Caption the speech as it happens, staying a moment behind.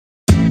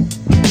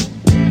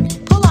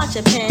out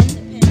your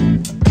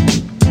pen.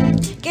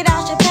 Get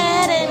out your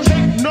pad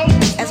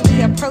and as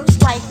we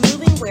approach life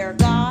moving where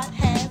God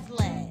has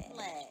led.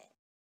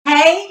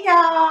 Hey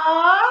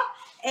y'all,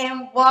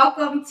 and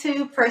welcome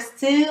to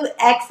Pursue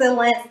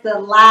Excellence, the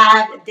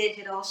live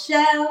digital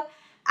show.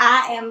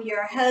 I am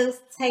your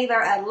host,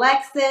 Taylor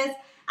Alexis.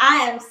 I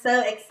am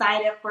so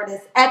excited for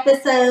this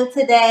episode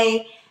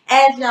today.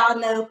 As y'all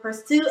know,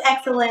 Pursue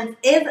Excellence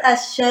is a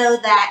show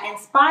that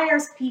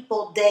inspires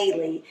people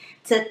daily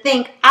to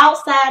think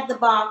outside the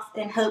box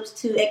in hopes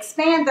to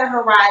expand their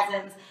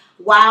horizons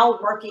while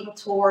working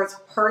towards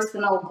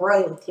personal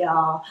growth,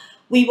 y'all.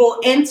 We will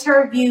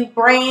interview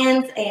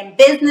brands and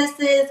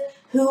businesses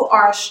who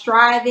are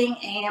striving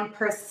and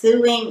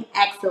pursuing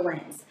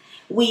excellence.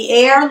 We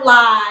air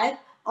live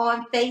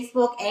on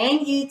Facebook and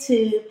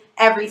YouTube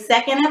every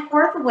second and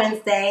fourth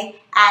Wednesday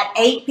at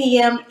 8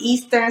 p.m.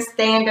 Eastern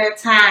Standard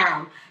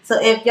Time. So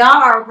if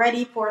y'all are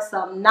ready for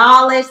some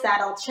knowledge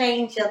that'll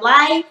change your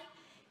life,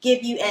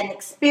 give you an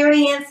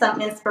experience,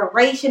 some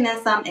inspiration,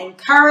 and some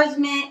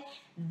encouragement,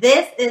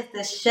 this is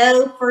the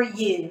show for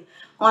you.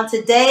 On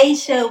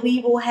today's show,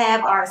 we will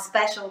have our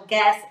special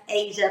guest,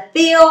 Asia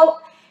Field.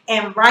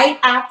 And right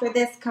after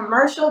this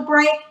commercial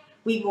break,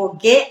 we will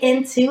get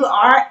into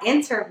our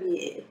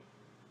interview.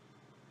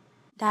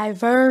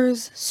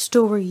 Diverse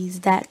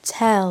stories that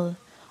tell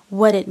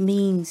what it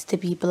means to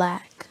be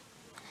Black.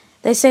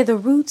 They say the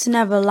roots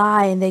never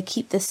lie and they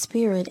keep the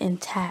spirit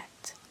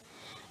intact.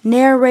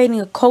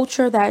 Narrating a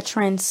culture that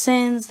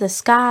transcends the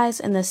skies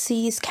and the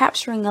seas,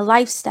 capturing a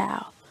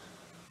lifestyle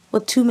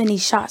with too many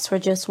shots for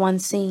just one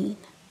scene.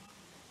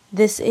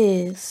 This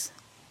is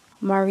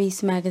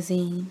Maurice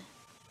Magazine.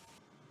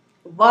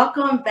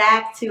 Welcome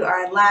back to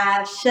our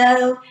live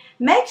show.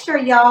 Make sure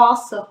y'all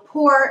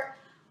support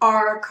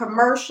our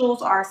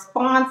commercials, our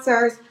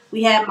sponsors.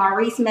 We have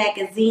Maurice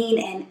Magazine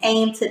and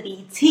Aim to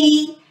Be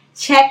T.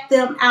 Check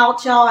them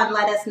out, y'all, and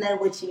let us know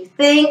what you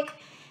think.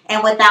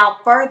 And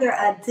without further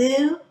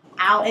ado,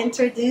 I'll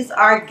introduce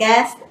our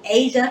guest,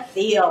 Asia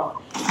Field.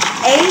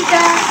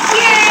 Asia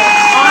is an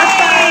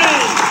author.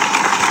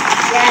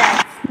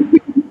 Yes,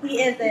 she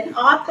is an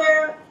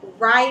author,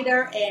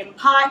 writer, and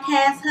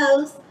podcast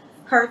host.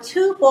 Her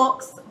two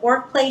books,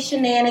 Workplace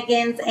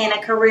Shenanigans and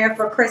A Career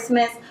for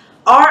Christmas,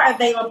 are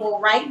available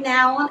right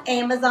now on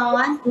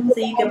Amazon, so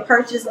you can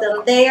purchase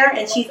them there.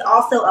 And she's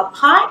also a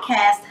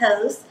podcast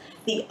host,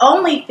 the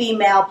only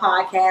female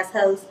podcast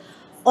host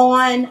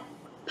on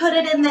Put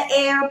It in the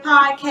Air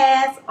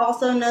podcast,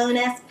 also known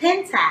as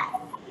Pentat.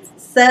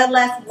 So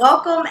let's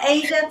welcome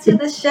Asia to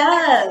the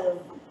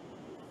show.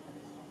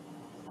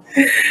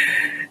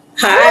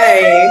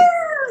 Hi.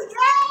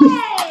 Woo!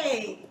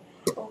 Yay!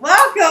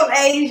 Welcome,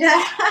 Asia.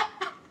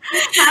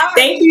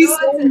 Thank you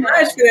so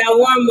much for that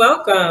warm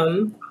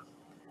welcome.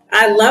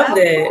 I loved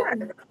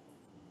it.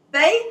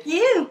 Thank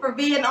you for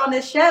being on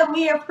the show.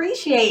 We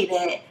appreciate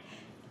it.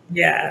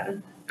 Yeah.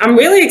 I'm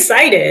really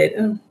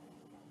excited.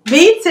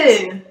 Me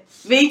too.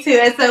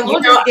 And so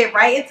we'll just get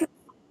right into it.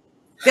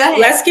 Go ahead.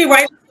 Let's get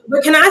right into it.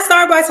 But can I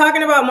start by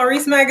talking about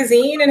Maurice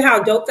Magazine and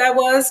how dope that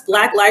was?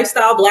 Black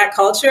lifestyle, Black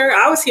culture.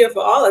 I was here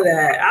for all of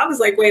that. I was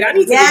like, wait, I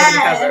need to be on the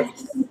cover.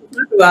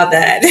 Talk about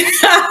that.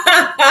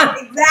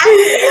 Exactly.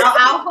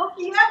 I'll hook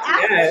you up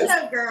after the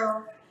show,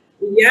 girl.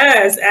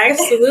 Yes,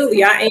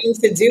 absolutely. I aim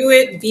to do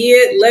it, be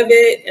it, live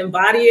it,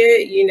 embody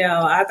it.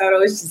 I thought it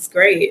was just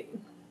great.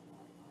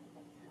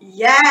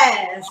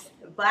 Yes.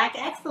 Black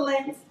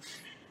excellence.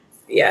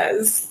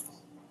 Yes.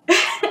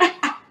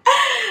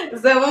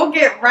 So we'll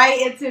get right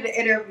into the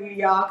interview,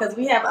 y'all, because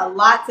we have a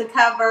lot to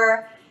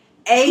cover.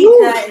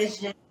 Asia is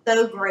just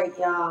so great,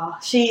 y'all.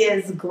 She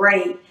is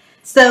great.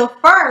 So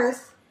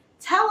first,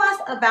 tell us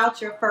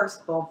about your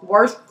first book,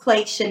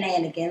 Workplace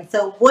Shenanigans.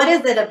 So what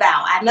is it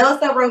about? I know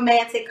it's a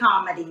romantic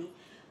comedy,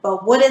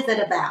 but what is it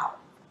about?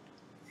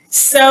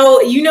 So,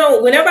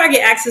 whenever I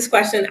get asked this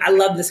question, I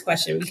love this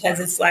question because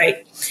it's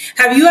like,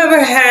 have you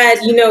ever had,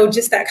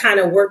 just that kind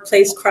of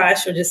workplace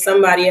crush or just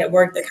somebody at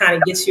work that kind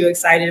of gets you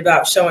excited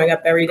about showing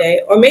up every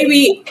day? Or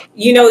maybe,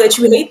 that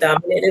you hate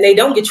them and they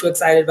don't get you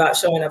excited about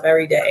showing up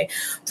every day.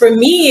 For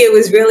me, it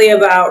was really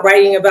about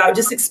writing about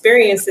just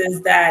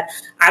experiences that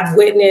I've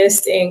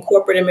witnessed in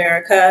corporate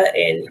America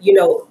and,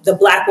 the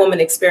Black woman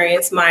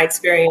experience, my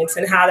experience,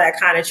 and how that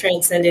kind of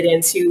transcended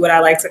into what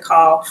I like to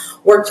call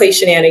workplace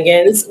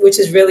shenanigans, which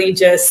is really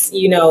just,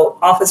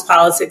 office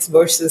politics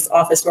versus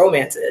office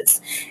romances.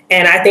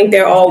 And I think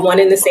they're all one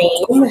and the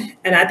same.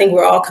 And I think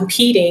we're all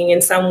competing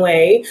in some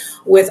way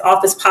with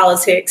office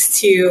politics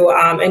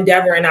to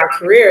endeavor in our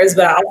careers.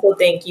 But I also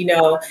think,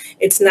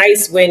 it's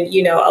nice when,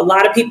 a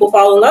lot of people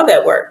fall in love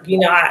at work.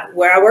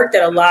 Where I worked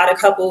at, a lot of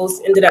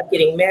couples ended up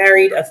getting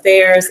married,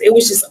 affairs. It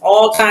was just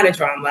all kind of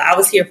drama. I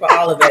was here for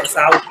all of it.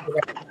 So I was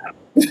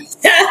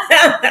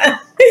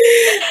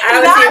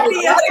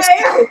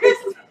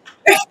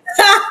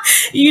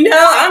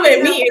I'm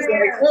at meetings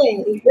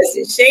like, this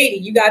is shady.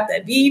 You got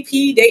the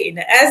VP dating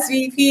the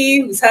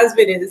SVP whose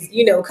husband is,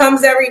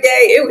 comes every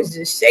day. It was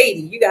just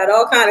shady. You got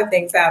all kind of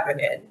things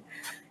happening.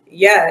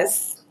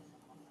 Yes.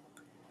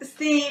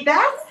 See,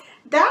 that's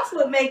that's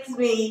what makes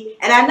me,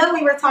 and I know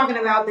we were talking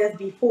about this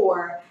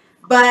before,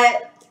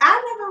 but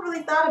I never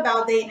really thought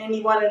about dating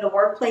anyone in the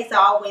workplace. I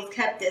always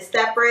kept it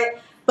separate.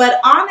 But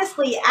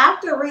honestly,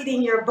 after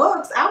reading your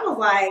books, I was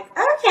like,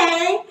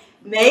 okay,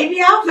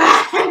 maybe I'll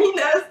find, someone in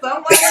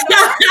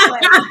the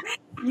workplace.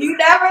 You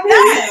never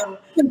know.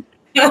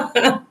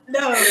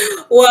 No.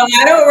 Well,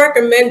 I don't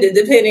recommend it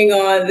depending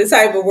on the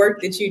type of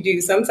work that you do.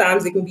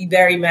 Sometimes it can be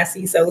very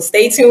messy. So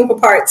stay tuned for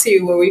part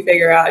 2 where we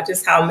figure out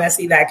just how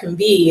messy that can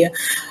be.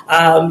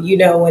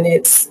 When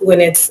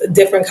it's a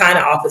different kind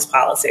of office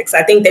politics.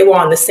 I think they were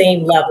on the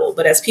same level,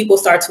 but as people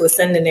start to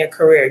ascend in their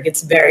career, it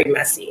gets very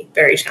messy,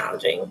 very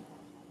challenging.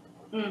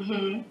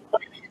 Mm-hmm.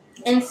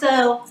 And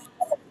so,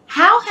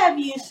 how have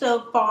you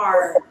so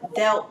far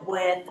dealt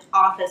with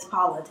office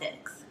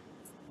politics?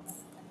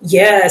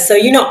 Yeah, so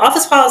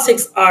office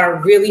politics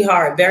are really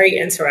hard, very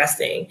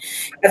interesting.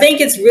 I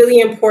think it's really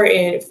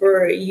important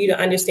for you to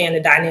understand the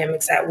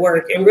dynamics at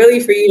work and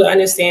really for you to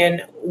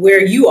understand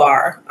where you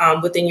are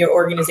within your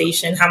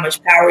organization, how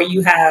much power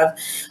you have,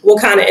 what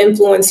kind of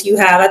influence you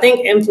have. I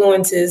think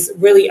influence is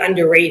really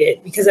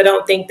underrated because I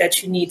don't think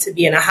that you need to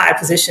be in a high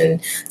position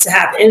to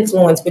have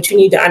influence, but you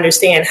need to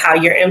understand how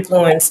your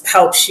influence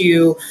helps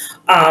you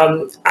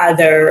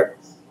either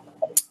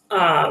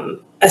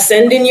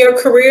ascend in your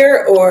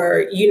career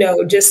or,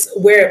 just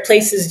where it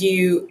places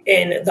you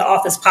in the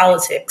office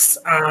politics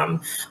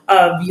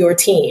of your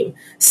team.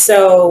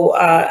 So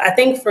I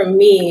think for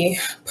me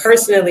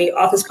personally,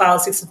 office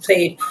politics have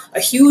played a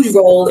huge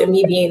role in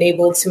me being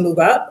able to move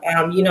up.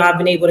 I've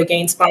been able to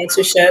gain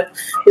sponsorship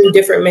through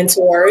different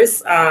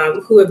mentors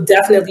who have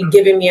definitely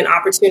given me an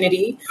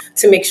opportunity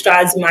to make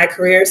strides in my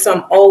career. So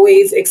I'm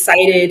always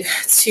excited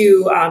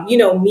to,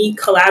 meet,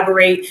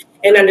 collaborate,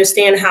 and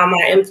understand how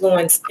my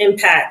influence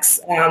impacts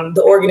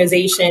the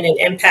organization and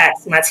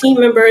impacts my team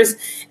members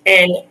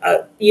and,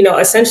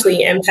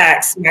 essentially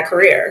impacts my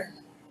career.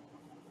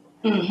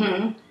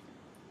 Mm-hmm.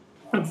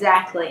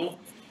 Exactly.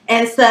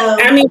 And so,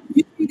 I mean, do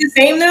you think the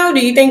same though?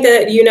 Do you think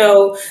that,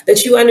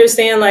 that you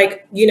understand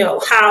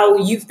how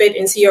you fit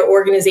into your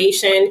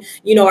organization?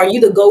 Are you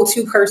the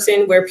go-to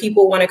person where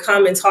people want to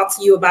come and talk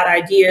to you about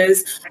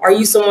ideas? Are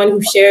you someone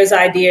who shares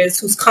ideas,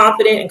 who's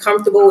confident and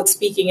comfortable with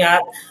speaking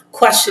up,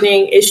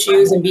 questioning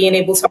issues and being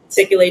able to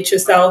articulate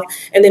yourself,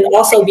 and then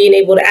also being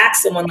able to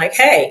ask someone like,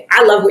 hey,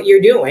 I love what you're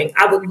doing.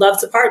 I would love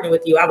to partner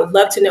with you. I would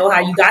love to know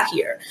how you got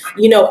here.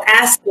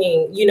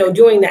 Asking,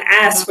 doing the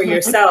ask for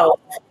yourself,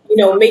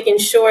 making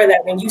sure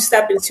that when you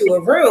step into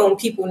a room,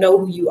 people know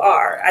who you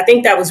are. I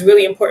think that was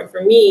really important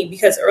for me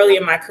because early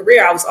in my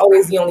career, I was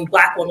always the only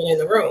Black woman in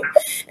the room.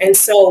 And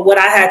so what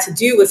I had to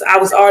do was I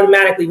was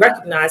automatically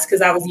recognized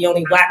because I was the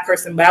only Black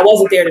person, but I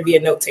wasn't there to be a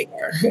note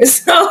taker.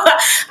 So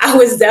I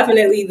was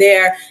definitely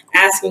there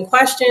asking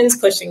questions,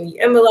 pushing the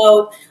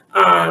envelope,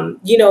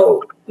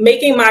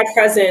 making my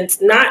presence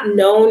not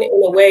known in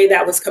a way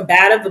that was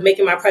combative, but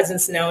making my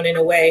presence known in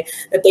a way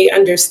that they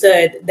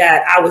understood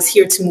that I was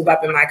here to move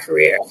up in my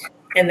career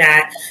and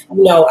that,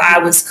 I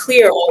was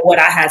clear on what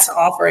I had to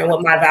offer and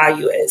what my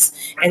value is.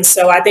 And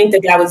so I think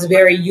that was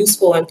very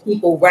useful in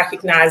people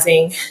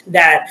recognizing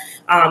that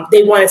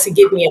they wanted to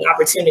give me an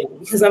opportunity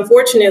because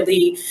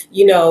unfortunately,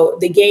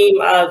 the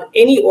game of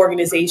any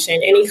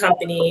organization, any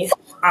company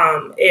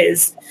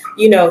is,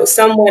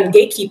 someone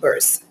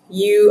gatekeepers.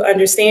 You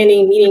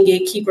understanding, meeting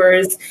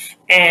gatekeepers,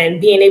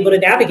 and being able to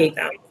navigate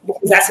them.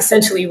 Because that's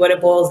essentially what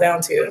it boils down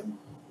to.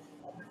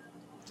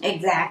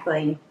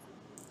 Exactly.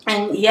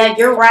 And yeah,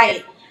 you're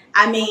right.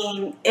 I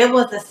mean, it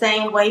was the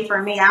same way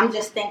for me. I'm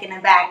just thinking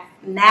back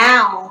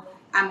now.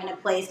 I'm in a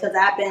place because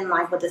I've been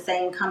with the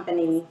same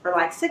company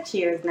for 6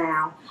 years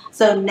now.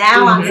 So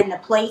now I'm in a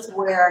place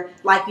where,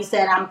 like you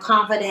said, I'm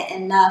confident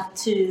enough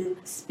to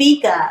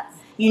speak up.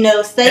 Say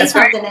That's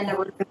something right. in the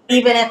room,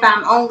 even if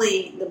I'm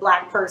only the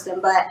Black person.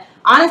 But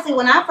honestly,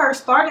 when I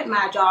first started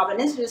my job, and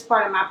this is just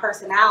part of my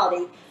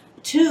personality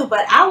too,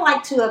 but I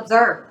like to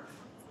observe.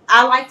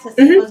 I like to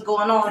see what's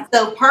going on.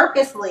 So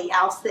purposely,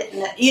 I'll sit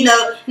in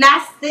the,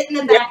 not sit in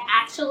the back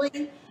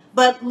actually,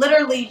 but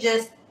literally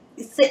just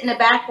sit in the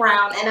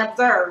background and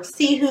observe,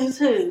 see who's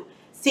who,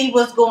 see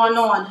what's going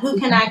on. Who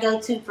can I go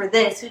to for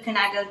this? Who can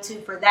I go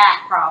to for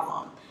that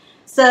problem?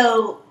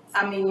 So,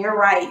 I mean, you're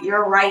right.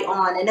 You're right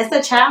on. And it's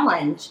a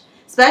challenge,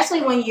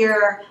 especially when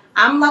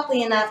I'm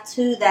lucky enough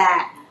too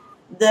that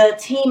the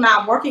team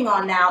I'm working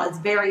on now is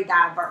very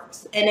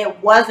diverse. And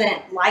it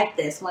wasn't like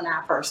this when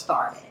I first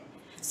started.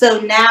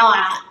 So now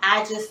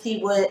I just see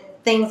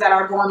what things that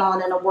are going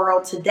on in the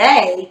world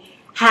today,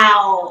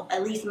 how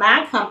at least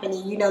my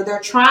company, they're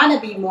trying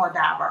to be more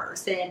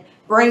diverse and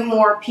bring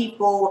more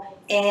people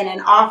in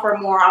and offer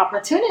more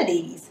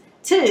opportunities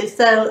too.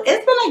 So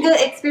it's been a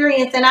good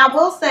experience. And I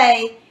will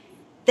say,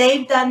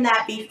 they've done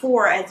that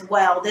before as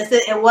well.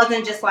 It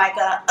wasn't just like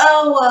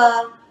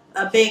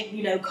a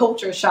big,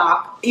 culture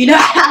shock,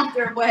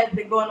 after what has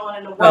been going on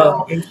in the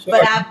world. Sure.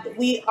 But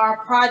our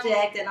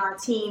project and our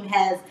team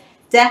has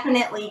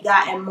definitely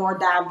gotten more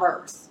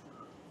diverse.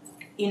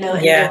 in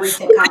the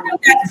recent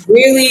comments. That's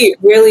really,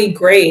 really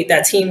great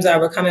that teams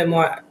are becoming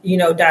more,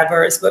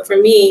 diverse. But for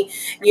me,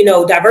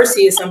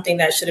 diversity is something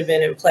that should have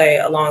been in play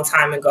a long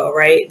time ago,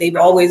 right? They've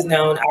always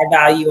known our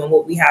value and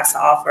what we have to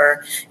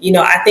offer.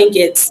 I think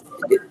it's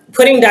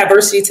putting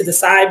diversity to the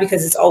side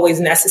because it's always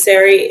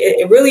necessary.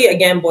 It really,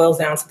 again, boils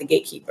down to the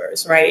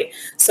gatekeepers, right?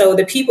 So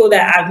the people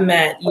that I've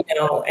met,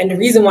 and the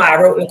reason why I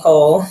wrote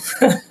Nicole,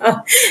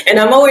 and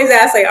I'm always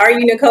asked, like, are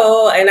you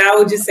Nicole? And I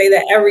would just say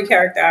that every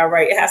character I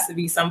write has to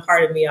be some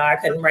part of me, or I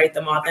couldn't write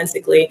them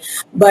authentically.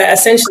 But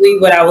essentially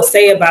what I will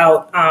say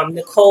about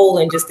Nicole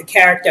and just the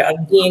character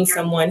of being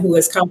someone who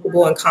is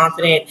comfortable and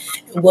confident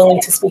and willing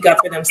to speak up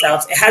for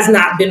themselves, it has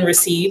not been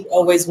received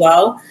always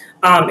well.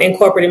 In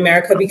corporate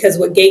America, because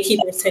what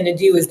gatekeepers tend to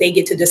do is they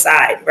get to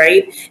decide,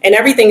 right? And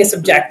everything is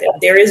subjective.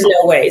 There is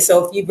no way.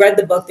 So if you've read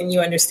the book, then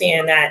you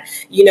understand that,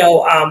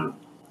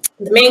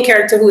 the main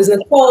character, who is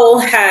Nicole,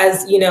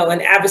 has,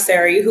 an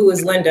adversary who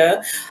is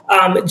Linda,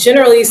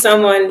 generally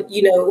someone,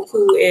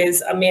 who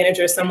is a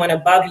manager, someone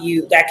above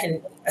you that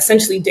can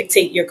essentially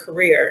dictate your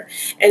career.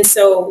 And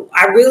so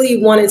I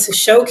really wanted to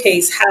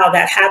showcase how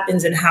that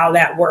happens and how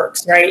that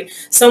works, right?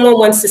 Someone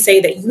wants to say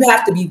that you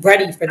have to be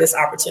ready for this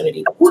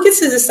opportunity. Who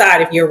gets to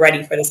decide if you're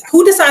ready for this?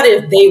 Who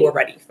decided if they were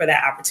ready for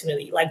that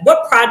opportunity? Like,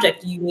 what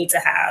project do you need to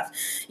have?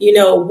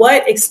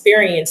 What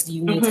experience do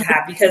you need to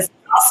have? Because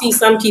I'll see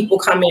some people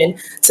come in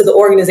to the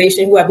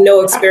organization who have no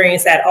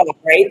experience at all,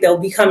 right? They'll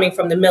be coming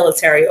from the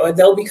military, or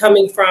they'll be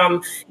coming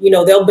from,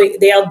 they'll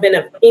have been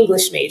an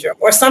English major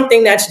or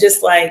something that's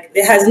just like,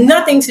 it has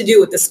nothing to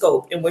do with the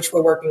scope in which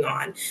we're working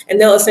on.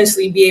 And they'll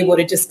essentially be able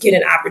to just get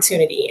an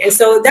opportunity. And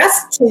so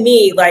that's, to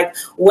me, like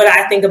what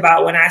I think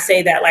about when I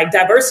say that, like,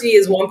 diversity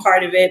is one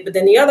part of it, but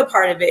then the other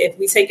part of it, if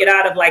we take it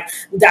out of like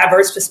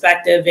diverse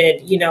perspective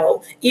and,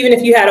 even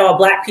if you had all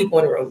Black people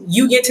in the room,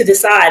 you get to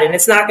decide, and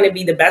it's not going to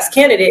be the best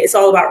candidate. It's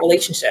all about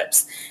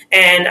relationships.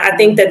 And I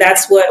think that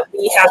that's what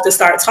we have to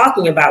start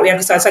talking about. We have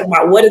to start talking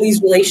about, what are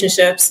these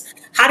relationships?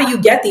 How do you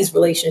get these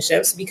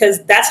relationships?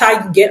 Because that's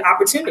how you get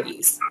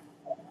opportunities.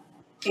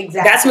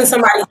 Exactly. That's when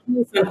somebody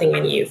sees something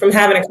in you, from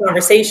having a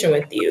conversation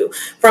with you,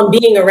 from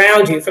being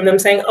around you, from them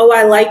saying, oh,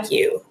 I like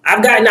you.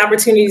 I've gotten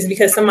opportunities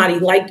because somebody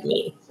liked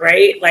me,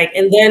 right? Like,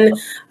 and then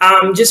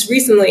just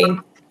recently,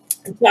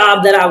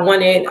 job that I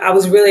wanted, I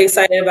was really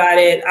excited about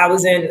it. I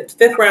was in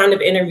 5th round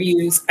of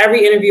interviews.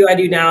 Every interview I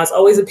do now is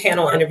always a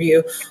panel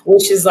interview,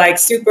 which is like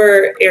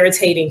super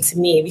irritating to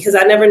me because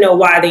I never know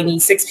why they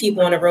need 6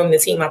 people in a room to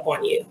team up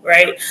on you,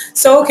 right?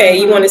 So, okay,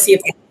 you want to see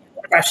if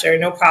pressure,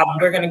 no problem.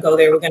 We're going to go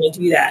there. We're going to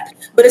do that.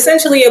 But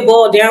essentially it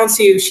boiled down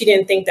to, she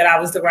didn't think that I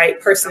was the right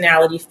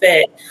personality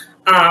fit.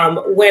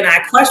 When I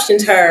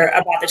questioned her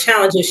about the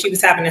challenges she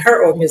was having in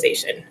her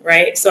organization,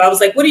 right? So I was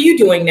like, what are you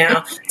doing now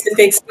to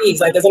fix these?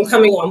 Like, as I'm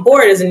coming on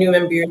board as a new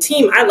member of your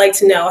team, I'd like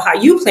to know how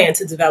you plan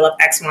to develop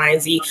X, Y,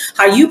 and Z,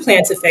 how you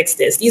plan to fix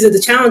this. These are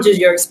the challenges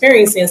you're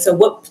experiencing. So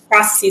what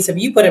processes have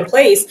you put in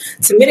place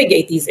to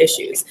mitigate these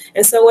issues?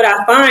 And so what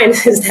I find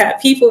is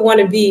that people want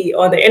to be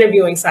on the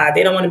interviewing side.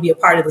 They don't want to be a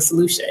part of the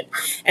solution.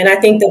 And I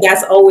think that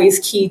that's always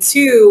key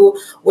too,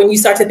 when you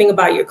start to think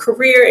about your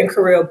career and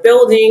career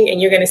building, and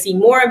you're going to see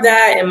more of that.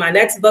 In my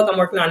next book, I'm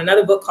working on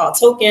another book called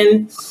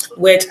Token,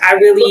 which I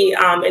really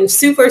am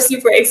super,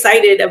 super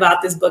excited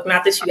about this book.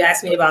 Not that you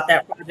asked me about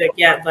that project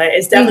yet, but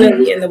it's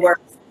definitely in the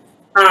works.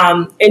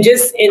 And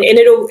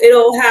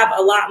it'll have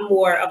a lot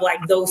more of like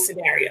those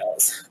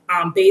scenarios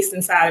based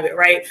inside of it,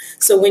 right?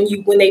 So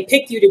when they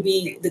pick you to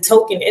be the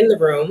token in the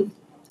room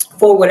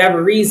for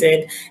whatever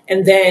reason,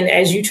 and then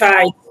as you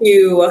try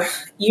to,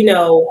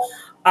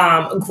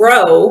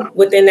 grow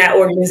within that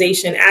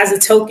organization as a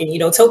token.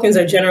 Tokens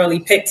are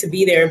generally picked to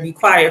be there and be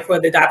quiet for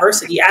the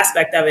diversity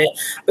aspect of it,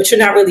 but you're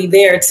not really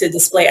there to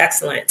display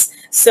excellence.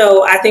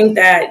 So I think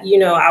that,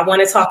 I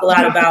want to talk a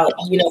lot about,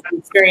 the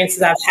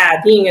experiences I've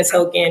had being a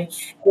token.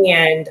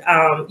 And,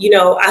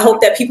 I hope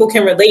that people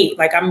can relate.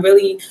 Like, I'm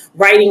really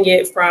writing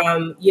it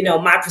from,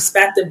 my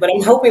perspective, but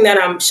I'm hoping that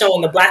I'm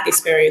showing the Black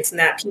experience and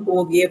that people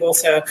will be able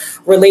to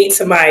relate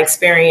to my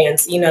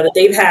experience, that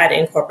they've had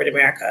in corporate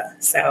America.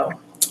 So,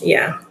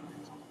 yeah.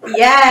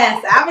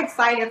 Yes, I'm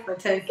excited for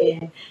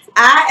Token.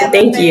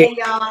 Thank you,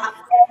 y'all.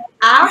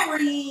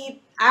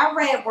 I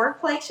read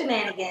Workplace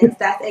Shenanigans.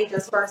 That's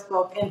Aja's first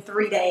book in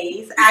 3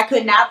 days. I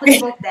could not put the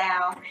book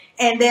down.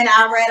 And then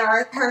I read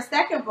her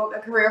second book,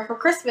 A Career for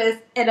Christmas,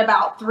 in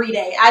about 3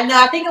 days.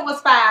 I think it was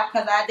 5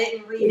 because I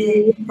didn't read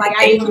it. Like,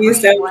 I didn't read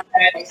so one.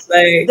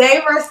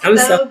 They were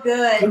so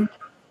good.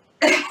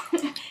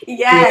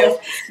 Yes,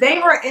 they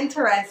were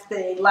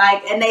interesting.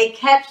 Like, and they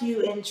kept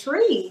you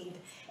intrigued.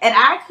 And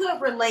I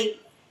could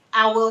relate,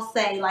 I will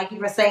say, like you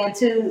were saying,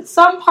 to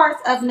some parts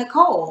of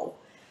Nicole.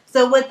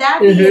 So with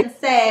that being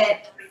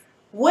said,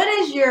 what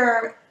is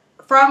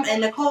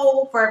and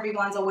Nicole, for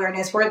everyone's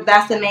awareness,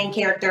 that's the main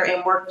character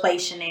in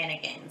Workplace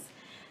Shenanigans.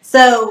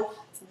 So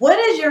what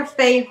is your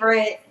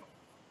favorite,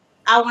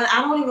 I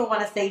don't even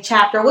want to say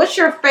chapter, what's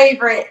your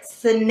favorite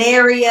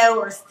scenario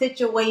or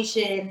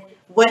situation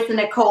with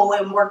Nicole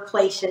in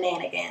Workplace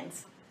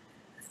Shenanigans?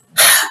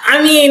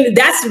 I mean,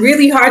 that's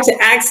really hard to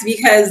ask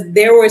because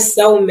there were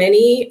so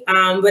many.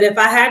 But if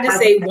I had to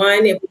say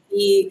one, it would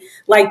be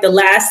like the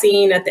last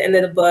scene at the end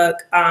of the book,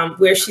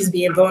 where she's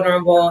being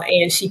vulnerable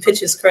and she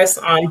pitches Chris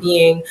on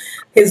being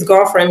his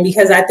girlfriend.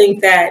 Because I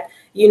think that,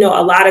 you know,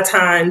 a lot of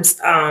times,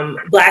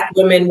 Black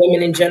women,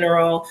 women in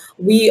general,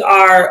 we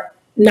are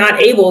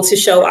not able to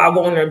show our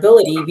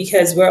vulnerability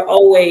because we're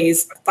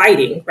always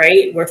fighting,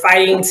 right? We're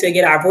fighting to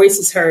get our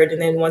voices heard.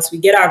 And then once we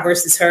get our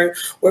voices heard,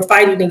 we're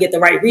fighting to get the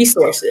right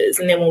resources.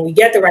 And then when we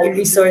get the right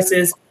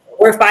resources,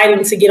 we're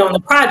fighting to get on the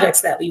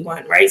projects that we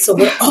want, right? So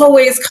we're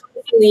always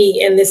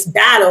constantly in this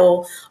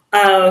battle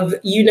of,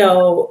 you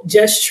know,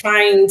 just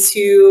trying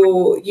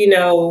to, you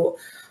know,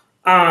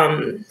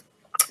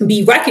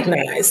 be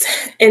recognized.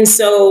 And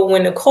so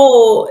when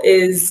Nicole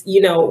is, you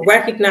know,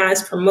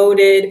 recognized,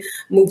 promoted,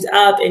 moved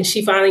up, and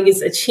she finally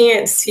gets a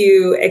chance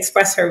to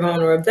express her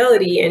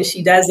vulnerability, and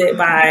she does it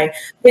by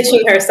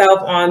pitching herself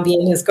on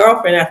being his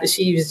girlfriend after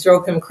she just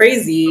drove him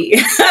crazy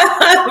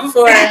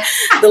for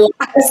the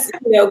last,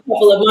 you know,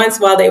 couple of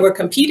months while they were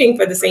competing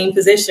for the same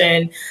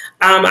position.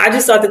 I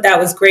just thought that that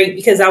was great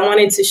because I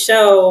wanted to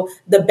show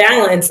the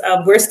balance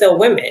of we're still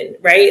women,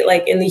 right?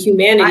 Like in the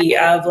humanity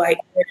of like,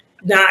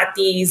 not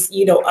these,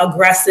 you know,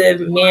 aggressive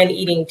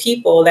man-eating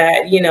people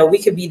that, you know,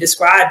 we could be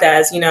described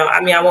as, you know,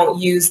 I mean, I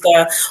won't use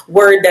the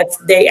word that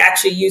they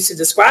actually use to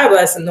describe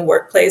us in the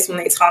workplace when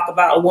they talk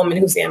about a woman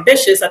who's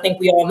ambitious. I think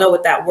we all know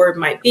what that word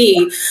might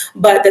be,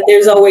 but that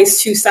there's always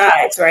two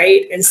sides,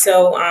 right? And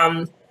so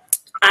I'm,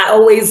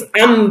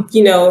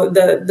 you know,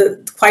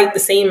 the quite the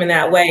same in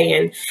that way.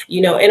 And, you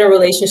know, in a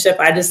relationship,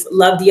 I just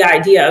love the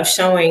idea of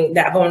showing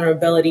that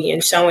vulnerability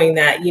and showing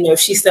that, you know,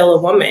 she's still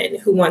a woman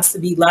who wants to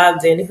be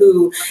loved and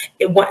who's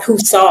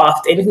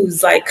soft and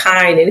who's like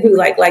kind and who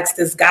like likes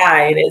this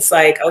guy. And it's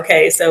like,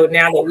 okay, so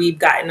now that we've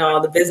gotten all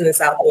the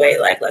business out the way,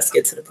 like, let's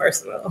get to the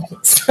personal.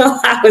 So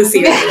I was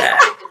here for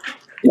that.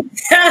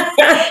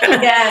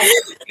 Yes,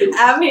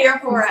 I'm here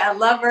for a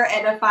lover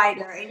and a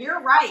fighter. And you're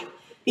right.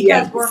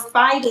 Because we're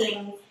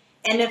fighting,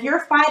 and if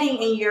you're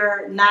fighting in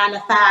your 9 to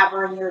 5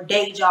 or in your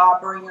day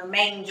job or in your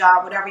main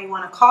job, whatever you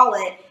want to call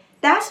it,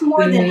 that's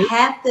more than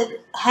half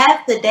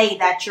the day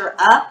that you're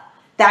up,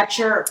 that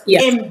you're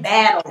in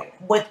battle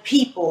with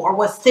people or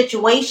with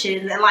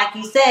situations. And like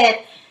you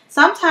said,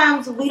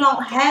 sometimes we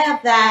don't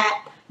have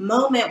that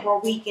moment where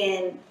we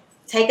can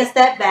take a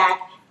step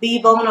back,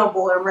 be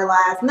vulnerable, and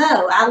realize,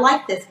 no, I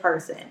like this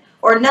person,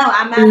 or no,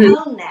 I'm at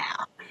home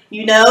now.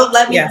 You know,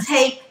 let me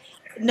take.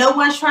 No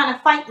one's trying to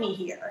fight me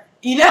here,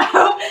 you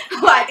know,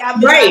 like I'm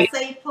in a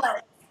safe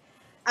place.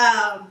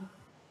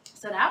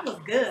 So that was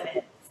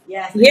good.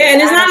 Yes. Yeah, and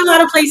there's not a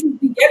lot of places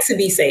you get to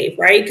be safe,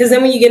 right? Because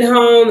then when you get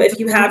home, if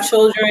you have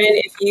children,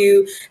 if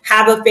you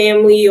have a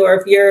family, or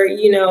if you're,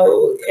 you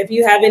know, if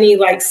you have any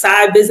like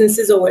side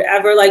businesses or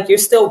whatever, like you're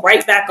still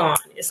right back on.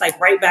 It's like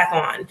right back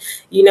on,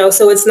 you know.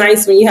 So it's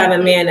nice when you have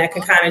a man that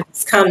can kind of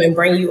just come and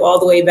bring you all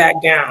the way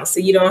back down, so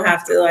you don't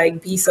have to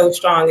like be so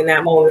strong in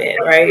that moment,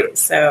 right?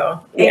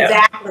 So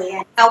exactly,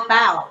 and help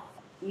out,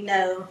 you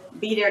know,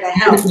 be there to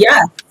help.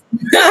 Yeah.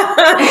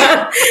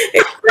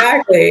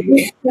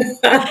 Exactly.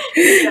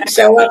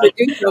 Show up and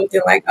do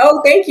something like,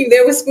 oh, thank you,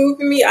 there was food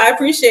for me, I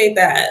appreciate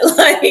that.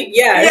 Like,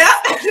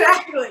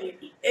 exactly.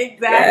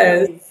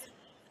 Yes.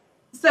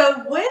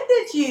 So when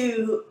did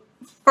you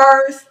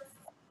first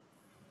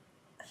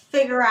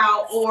figure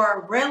out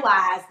or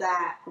realize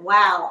that,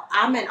 wow,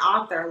 I'm an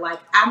author,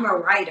 like I'm a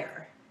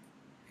writer?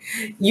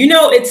 You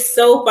know, it's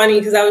so funny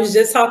because I was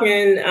just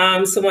talking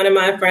to one of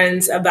my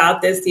friends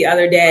about this the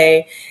other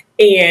day.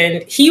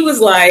 And he was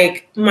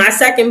like, my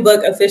second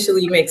book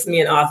officially makes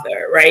me an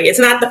author, right? It's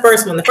not the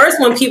first one. The first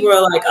one, people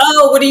are like,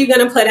 oh, what are you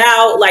going to put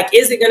out? Like,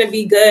 is it going to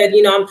be good?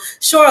 You know, I'm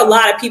sure a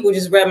lot of people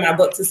just read my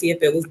book to see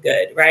if it was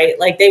good, right?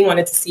 Like they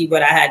wanted to see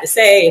what I had to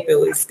say, if it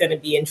was going to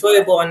be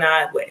enjoyable or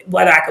not,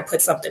 whether I could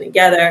put something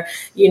together.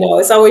 You know,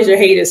 it's always your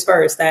haters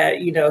first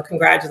that, you know,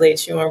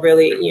 congratulate you and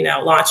really, you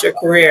know, launch your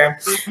career.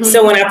 Mm-hmm.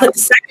 So when I put the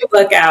second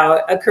book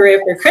out, A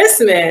Career for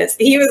Christmas,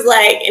 he was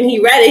like, and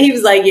he read it, he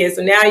was like, yeah,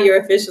 so now you're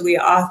officially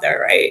an author,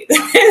 right?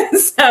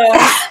 So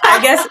I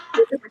guess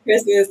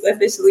Christmas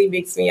officially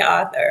makes me an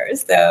author.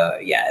 So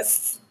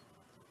yes.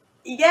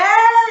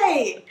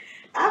 Yay!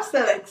 I'm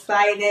so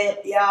excited,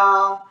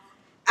 y'all.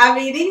 I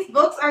mean, these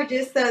books are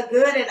just so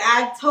good. And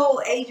I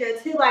told Adria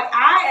too, like,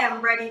 I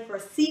am ready for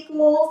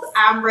sequels.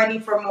 I'm ready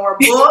for more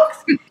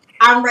books.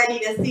 I'm ready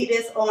to see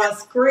this on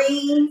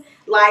screen.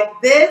 Like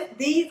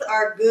these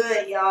are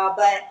good, y'all.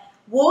 But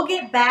we'll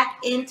get back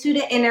into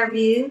the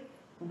interview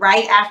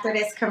right after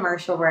this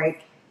commercial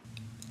break.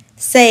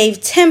 Save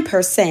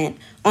 10%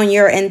 on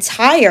your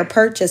entire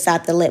purchase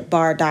at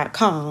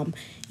thelitbar.com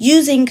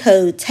using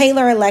code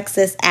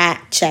TaylorAlexis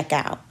at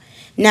checkout.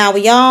 Now,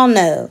 we all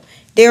know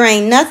there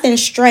ain't nothing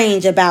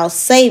strange about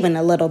saving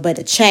a little bit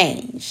of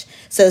change.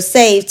 So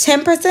save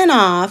 10%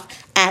 off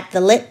at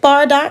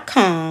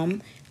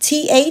thelitbar.com,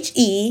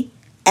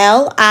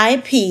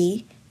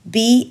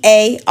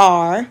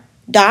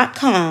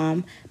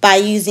 TheLipbar.com by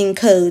using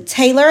code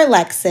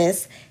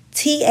TaylorAlexis,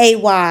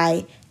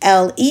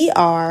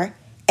 TaylorAlexis.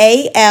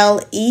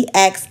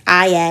 ALEXIS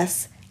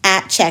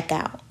at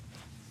checkout.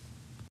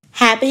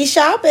 Happy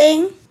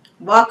shopping!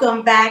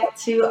 Welcome back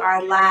to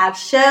our live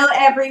show,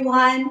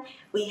 everyone.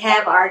 We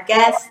have our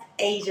guest,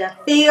 Asia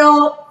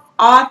Field,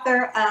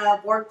 author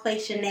of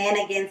Workplace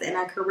Shenanigans and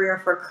a Career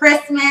for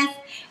Christmas.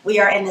 We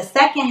are in the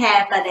second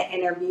half of the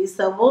interview,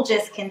 so we'll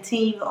just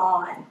continue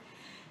on.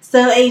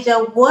 So,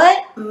 Asia,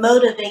 what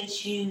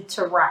motivates you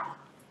to write?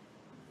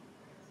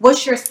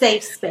 What's your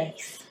safe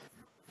space?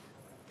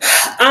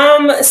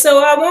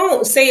 So I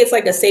won't say it's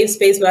like a safe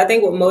space, but I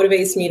think what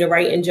motivates me to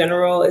write in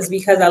general is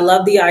because I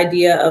love the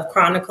idea of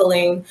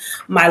chronicling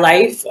my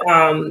life.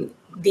 Some of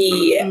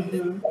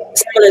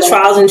the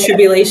trials and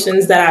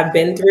tribulations that I've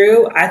been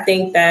through. I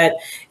think that,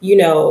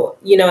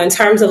 in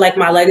terms of like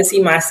my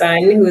legacy, my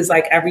son, who is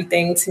like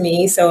everything to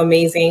me, so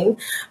amazing.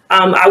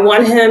 I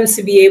want him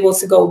to be able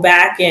to go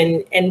back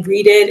and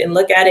read it and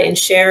look at it and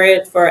share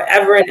it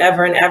forever and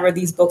ever and ever.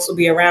 These books will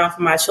be around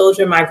for my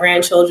children, my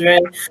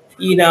grandchildren,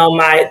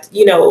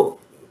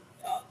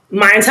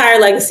 my entire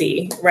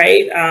legacy,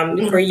 right?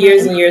 For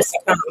years and years to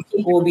come,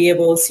 people will be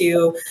able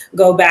to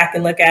go back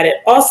and look at it.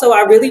 Also,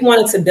 I really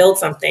wanted to build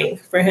something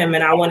for him,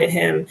 and I wanted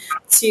him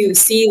to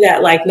see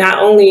that, like, not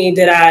only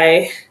did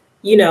I,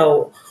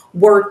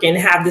 work and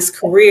have this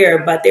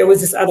career, but there was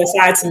this other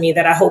side to me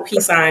that I hope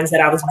he signs that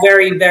I was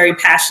very, very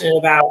passionate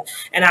about.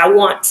 And I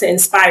want to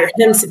inspire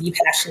him to be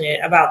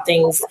passionate about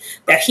things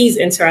that he's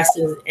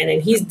interested in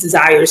and he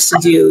desires to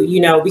do,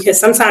 because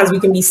sometimes we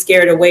can be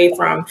scared away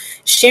from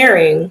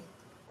sharing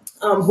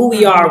who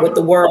we are with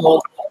the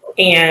world.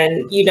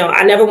 And,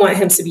 I never want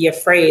him to be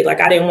afraid. Like,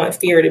 I didn't want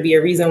fear to be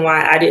a reason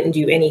why I didn't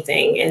do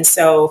anything. And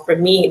so for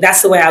me,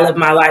 that's the way I live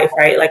my life,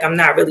 right? Like, I'm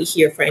not really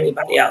here for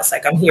anybody else.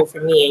 Like, I'm here for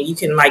me, and you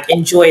can like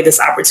enjoy this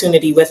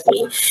opportunity with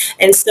me.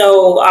 And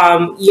so,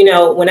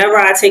 whenever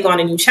I take on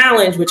a new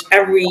challenge, which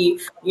every,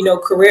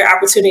 career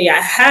opportunity I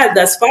had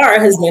thus far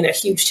has been a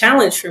huge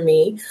challenge for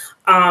me.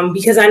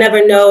 Because I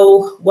never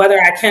know whether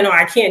I can or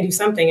I can't do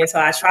something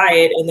until I try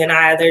it. And then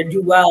I either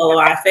do well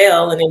or I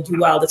fail and then do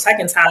well the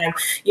second time.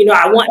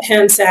 I want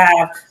him to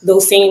have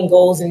those same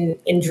goals and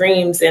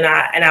dreams. And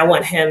I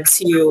want him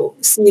to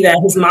see that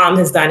his mom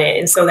has done it.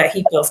 And so that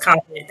he feels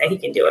confident that he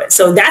can do it.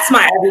 So that's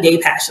my everyday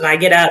passion. I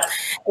get up,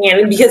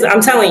 and because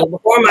I'm telling you,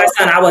 before my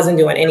son, I wasn't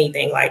doing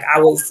anything. Like,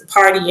 I was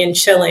partying,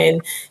 chilling,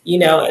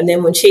 and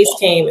then when Chase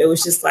came, it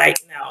was just like,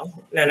 no.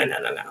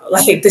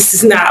 Like, this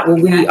is not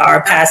what we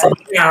are passing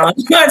down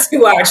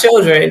to our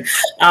children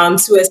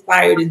to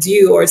aspire to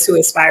do or to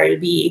aspire to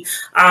be.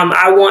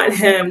 I want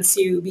him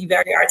to be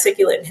very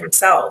articulate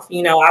himself.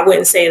 I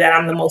wouldn't say that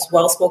I'm the most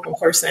well-spoken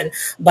person,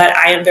 but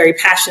I am very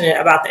passionate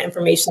about the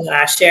information that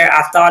I share.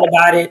 I've thought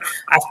about it.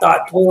 I've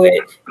thought through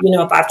it.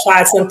 If I've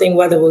tried something,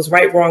 whether it was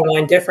right, wrong, or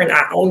indifferent,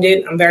 I owned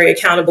it. I'm very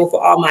accountable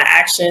for all my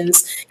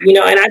actions, and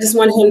I just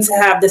want him to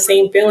have the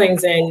same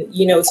feelings and,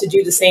 to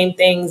do the same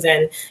things.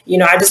 And,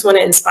 I just want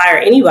to inspire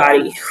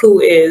anybody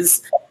who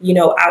is,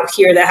 out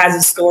here that has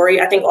a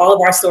story. I think all of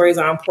our stories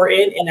are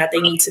important and that they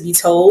need to be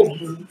told.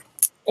 Mm-hmm.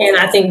 And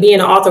I think being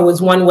an author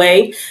was one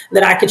way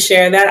that I could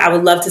share that. I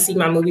would love to see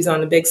my movies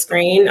on the big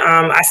screen.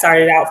 I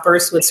started out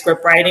first with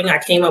script writing. I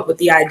came up with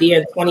the idea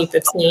in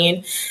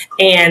 2015,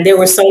 and there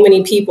were so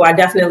many people. I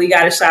definitely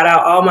got to shout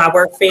out all my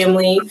work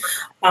family.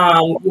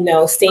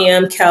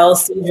 Sam, Kel,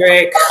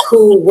 Cedric,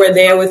 who were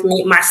there with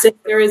me, my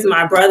sisters,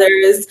 my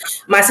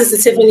brothers, my sister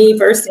Tiffany,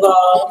 first of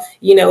all,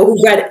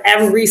 who read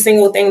every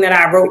single thing that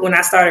I wrote when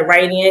I started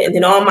writing it. And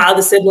then all my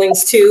other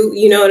siblings too,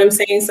 you know what I'm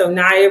saying? So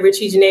Naya,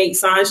 Richie, Janae,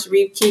 Isan,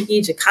 Sharif,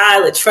 Kiki,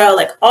 Jakai, Latrell,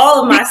 like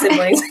all of my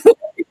siblings,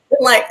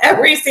 like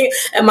every single,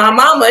 and my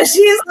mama,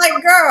 she's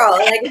like, girl,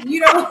 like,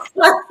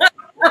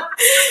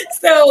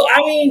 So,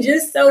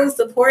 just so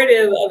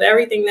supportive of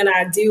everything that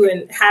I do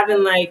and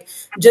having like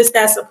just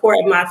that support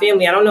of my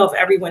family. I don't know if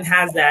everyone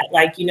has that,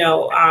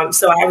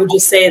 so I would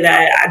just say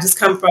that I just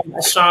come from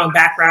a strong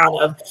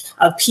background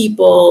of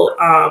people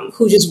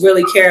who just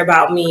really care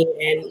about me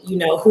and,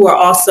 who are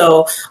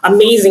also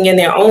amazing in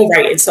their own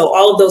right. And so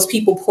all of those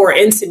people pour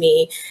into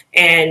me.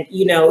 And,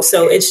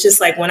 so it's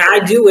just like when I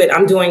do it,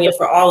 I'm doing it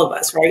for all of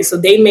us, right? So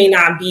they may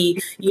not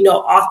be,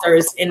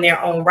 authors in their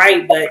own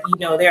right, but,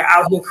 they're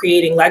out here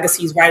creating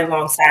legacies right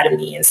alongside of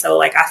me. And so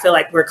like, I feel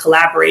like we're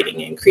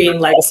collaborating and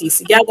creating legacies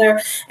together,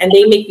 and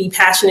they make me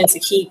passionate to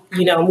keep,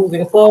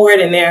 moving forward.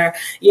 And they're,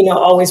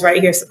 always right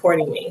here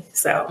supporting me.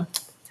 So,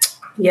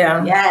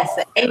 yeah. Yes.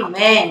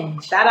 Amen.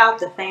 Shout out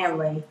to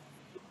family.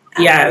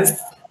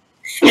 Yes.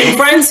 And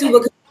friends who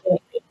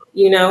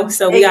become,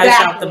 so we got to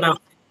shout them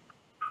out.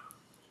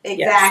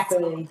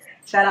 Exactly.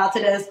 Yes. Shout out to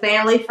those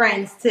family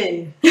friends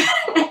too.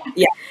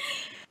 Yeah.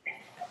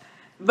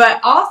 But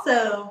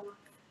also,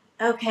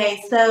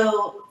 okay,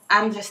 so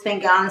I'm just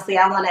thinking, honestly,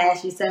 I want to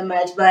ask you so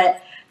much,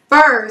 but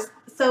first,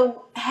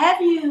 so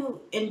have you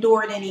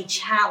endured any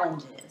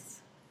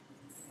challenges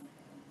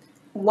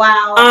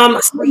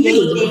while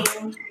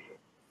creating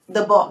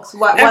the books,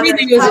 whether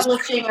it's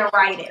publishing or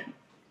writing?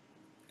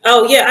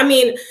 Oh, yeah.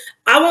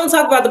 I won't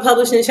talk about the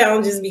publishing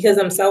challenges because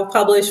I'm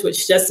self-published,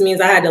 which just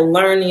means I had to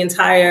learn the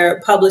entire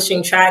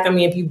publishing track. I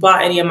mean, if you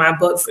bought any of my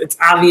books, it's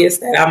obvious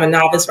that I'm a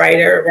novice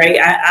writer, right?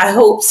 I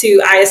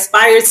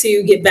aspire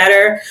to get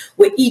better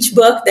with each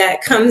book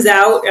that comes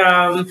out,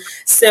 that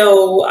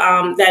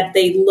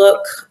they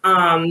look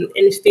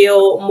and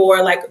feel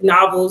more like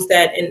novels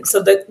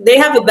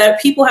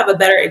people have a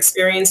better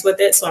experience with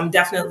it. So I'm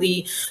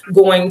definitely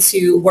going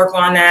to work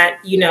on that,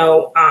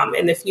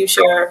 in the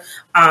future.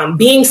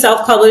 Being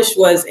self-published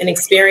was an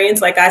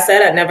experience. Like I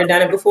said, I'd never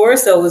done it before.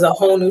 So it was a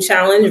whole new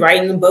challenge.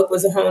 Writing the book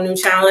was a whole new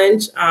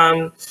challenge.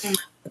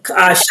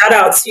 Shout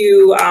out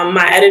to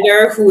my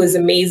editor, who is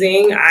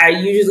amazing. I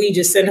usually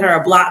just send her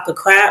a block of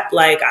crap.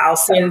 Like I'll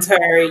send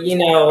her,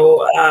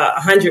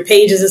 100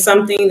 pages of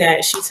something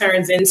that she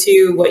turns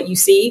into what you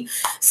see.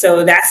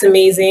 So that's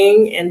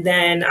amazing. And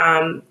then,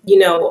 on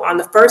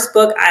the first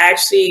book, I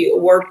actually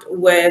worked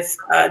with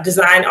a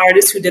design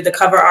artist who did the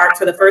cover art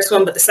for the first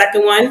one. But the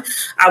second one,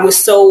 I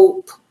was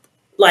so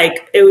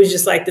it was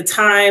just like the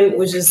time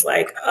was just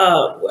like,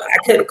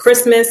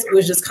 Christmas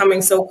was just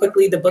coming so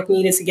quickly. The book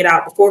needed to get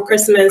out before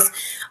Christmas.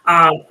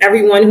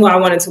 Everyone who I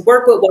wanted to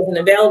work with wasn't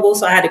available.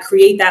 So I had to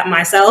create that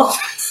myself.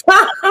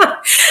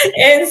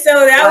 And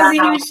so that was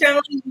a huge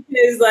challenge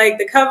because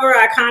the cover,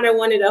 I kind of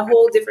wanted a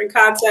whole different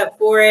concept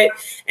for it.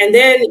 And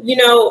then,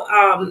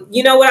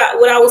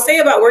 what I will say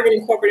about working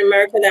in corporate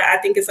America that I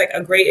think is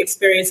a great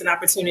experience and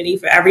opportunity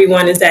for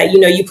everyone is that,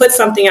 you put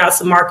something out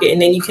to market and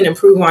then you can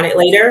improve on it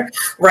later.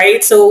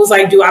 Right. So it was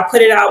do I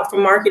put it out for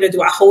market or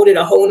do I hold it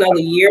a whole nother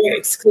year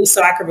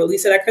so I could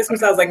release it at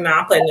Christmas? I was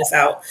I'm putting this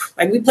out.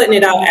 We putting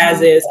it out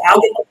as is.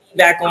 I'll get the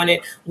feedback on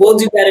it. We'll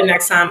do better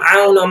next time. I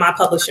don't know my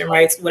publishing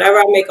rights. Whatever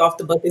I make off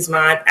the book is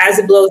mine. As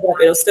it blows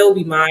up, it'll still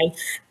be mine.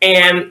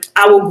 And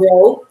I will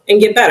grow and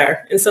get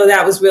better. And so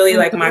that was really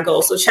my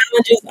goal. So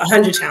challenges,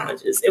 100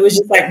 challenges. It was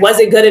just was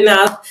it good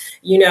enough?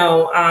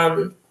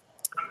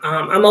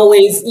 I'm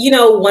always,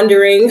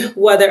 wondering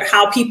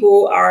how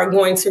people are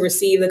going to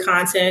receive the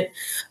content.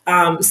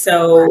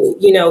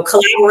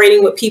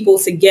 Collaborating with people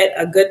to get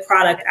a good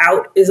product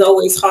out is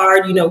always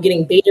hard.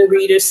 Getting beta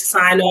readers to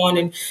sign on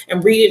and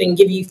read it and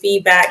give you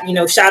feedback.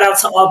 Shout out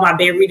to all of my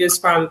beta readers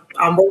from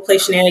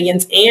Workplace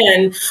Shenanigans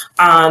and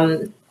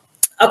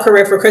A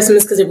Career for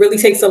Christmas, because it really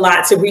takes a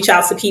lot to reach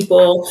out to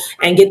people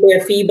and get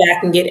their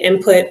feedback and get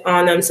input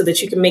on them so that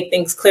you can make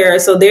things clearer.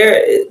 So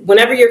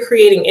whenever you're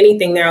creating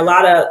anything, there are a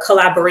lot of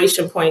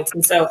collaboration points.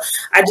 And so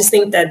I just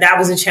think that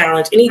was a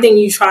challenge. Anything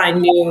you try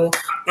new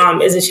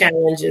is a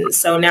challenge. And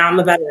so now I'm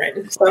a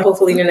veteran. So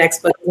hopefully the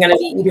next book is going to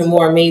be even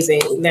more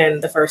amazing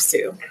than the first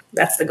two.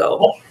 That's the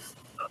goal.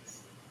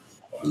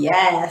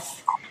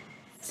 Yes.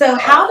 So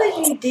how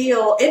did you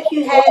deal, if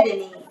you had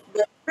any,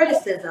 with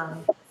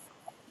criticism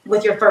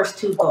with your first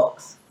two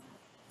books?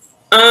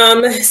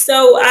 I've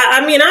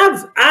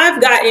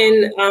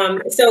gotten,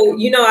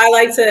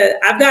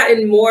 I've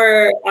gotten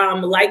more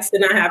likes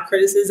than I have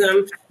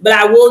criticism, but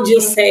I will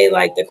just say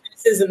the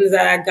criticisms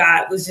that I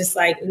got was just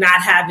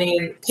not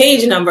having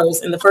page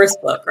numbers in the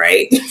first book,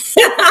 right?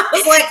 I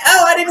was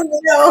I didn't even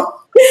know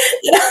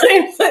that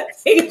I put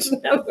page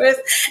numbers.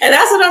 And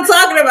that's what I'm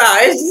talking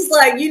about. It's just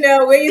where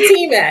your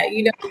team at?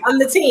 I'm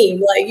the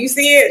team. You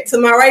see it to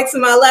my right, to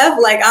my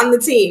left, I'm the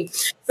team.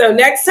 So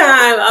next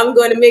time I'm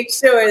going to make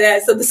sure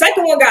that, so the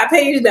second one got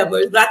page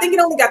numbers, but I think it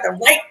only got the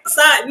right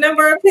side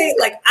number of page.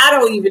 I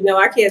don't even know.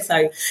 I can't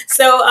tell you.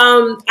 So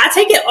I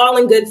take it all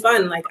in good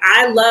fun.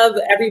 I love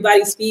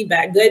everybody's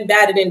feedback, good,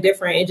 bad, and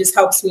indifferent. It just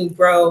helps me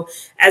grow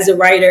as a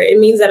writer. It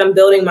means that I'm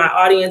building my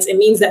audience. It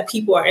means that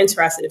people are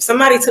interested. If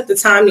somebody took the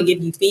time to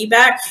give you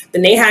feedback,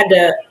 then they had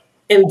to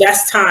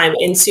invest time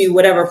into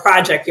whatever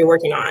project you're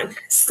working on.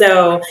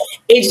 So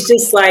it's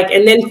just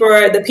and then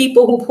for the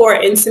people who pour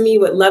into me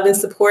with love and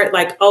support,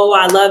 oh,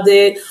 I loved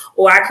it,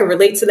 or I could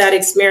relate to that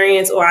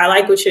experience, or I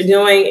like what you're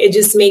doing. It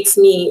just makes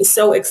me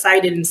so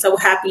excited and so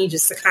happy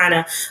just to kind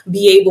of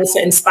be able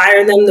to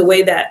inspire them the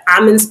way that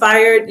I'm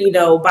inspired,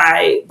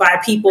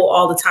 by people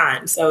all the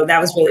time. So that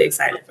was really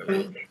exciting for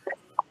me.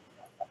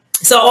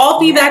 So all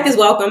feedback is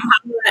welcome.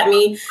 Holler at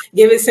me,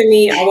 give it to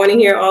me. I want to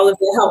hear all of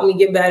it. Help me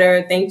get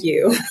better. Thank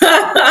you.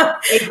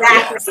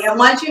 Exactly. And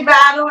once you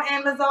buy it on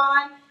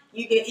Amazon,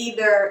 you can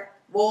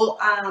we'll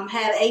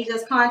have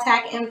Asia's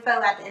contact info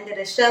at the end of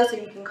the show so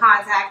you can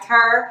contact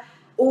her,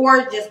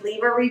 or just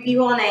leave a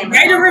review on Amazon.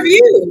 Write a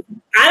review.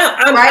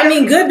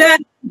 Good, bad,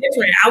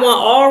 different. I want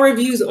all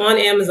reviews on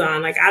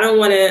Amazon. I don't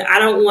want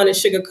to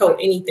sugarcoat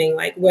anything.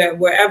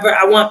 Wherever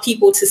I want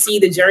people to see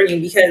the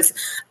journey, because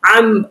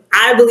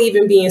I believe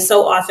in being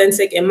so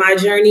authentic in my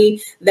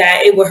journey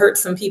that it will hurt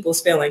some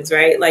people's feelings,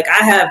 right?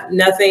 I have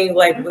nothing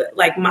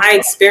my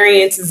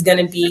experience is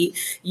going to be,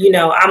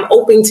 I'm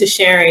open to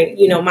sharing,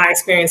 my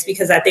experience,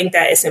 because I think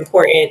that it's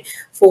important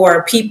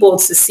for people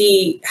to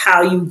see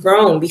how you've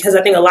grown, because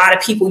I think a lot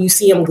of people, you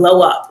see them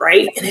glow up,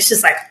 right? And it's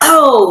just how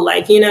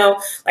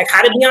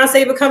did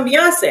Beyonce become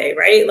Beyonce,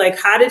 right?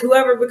 How did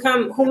whoever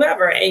become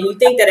whomever? And you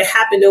think that it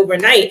happened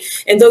overnight.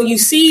 And though you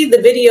see the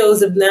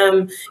videos of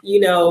them,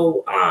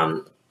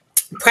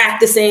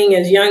 practicing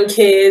as young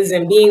kids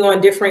and being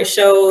on different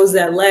shows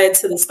that led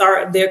to the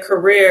start of their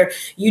career,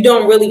 you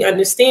don't really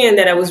understand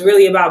that it was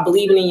really about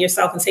believing in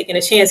yourself and taking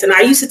a chance. And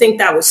I used to think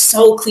that was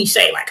so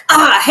cliche, like,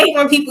 I hate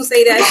when people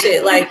say that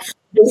shit, like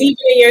believing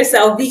in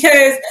yourself,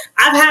 because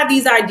I've had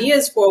these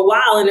ideas for a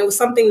while and it was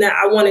something that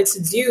I wanted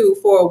to do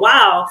for a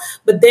while.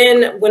 But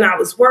then when I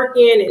was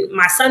working and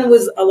my son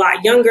was a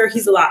lot younger,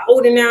 he's a lot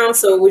older now.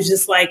 So it was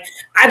just like,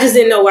 I just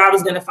didn't know where I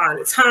was going to find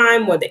the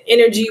time or the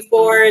energy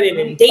for it, and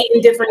then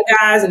dating different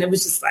guys. And it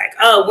was just like,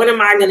 oh, when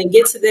am I going to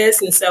get to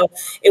this? And so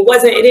it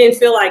didn't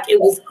feel like it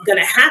was going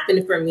to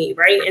happen for me.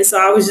 Right. And so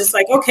I was just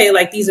like, okay,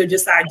 like these are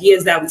just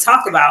ideas that we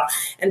talk about.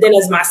 And then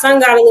as my son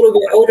got a little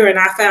bit older and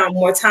I found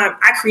more time,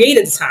 I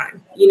created the time.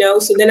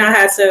 So then I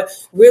had to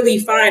really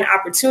find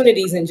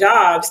opportunities and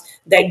jobs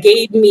that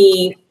gave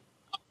me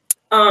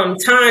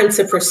time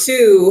to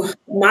pursue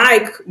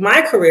my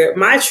career,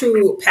 my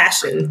true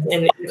passion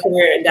and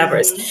career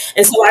endeavors.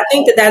 And so I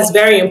think that that's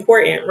very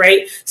important,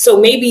 right? So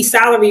maybe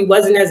salary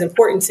wasn't as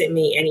important to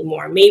me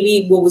anymore.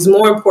 Maybe what was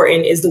more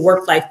important is the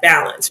work-life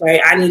balance,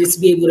 right? I needed to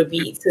be able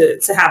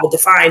to have a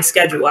defined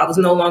schedule. I was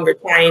no longer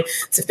trying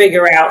to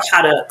figure out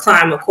how to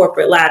climb a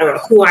corporate ladder or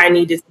who I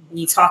needed to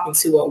be talking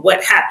to or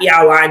what happy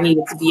hour I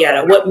needed to be at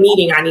or what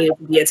meeting I needed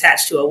to be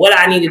attached to or what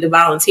I needed to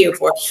volunteer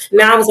for.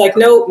 Now I was like,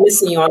 no,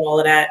 miss me on all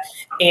of that.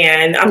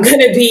 And I'm going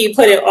to be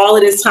putting all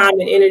of this time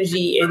and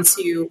energy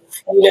into,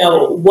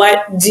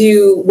 what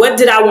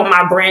did I want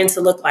my brand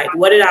to look like?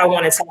 What did I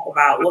want to talk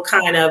about? What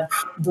kind of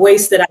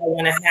voice did I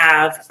want to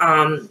have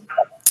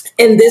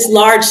in this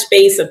large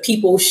space of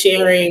people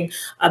sharing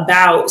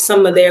about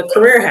some of their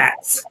career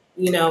hacks?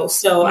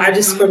 So I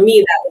just, for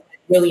me, that was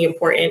really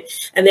important.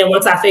 And then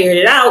once I figured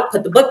it out,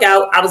 put the book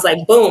out, I was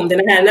like, boom.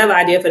 Then I had another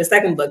idea for the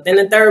second book, then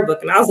the third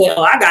book. And I was like,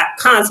 oh, I got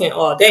content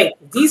all day.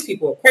 These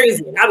people are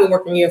crazy. And I've been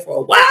working here for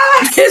a while.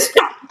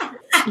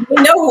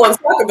 You know who I'm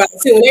talking about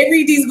too. When they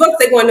read these books,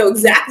 they want to know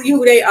exactly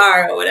who they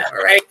are or whatever,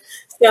 right?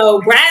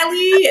 So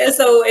Bradley,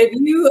 so if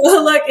you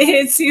look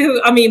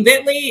into,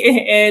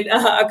 Bentley and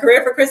A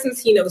Career for Christmas,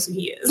 he knows who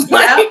he is.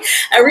 Like,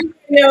 everybody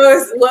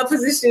knows what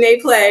position they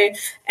play.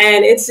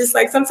 And it's just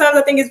like, sometimes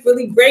I think it's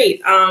really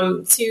great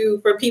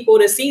for people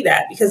to see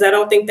that, because I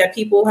don't think that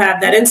people have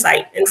that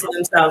insight into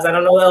themselves. I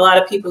don't know that a lot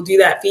of people do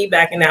that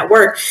feedback and that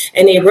work,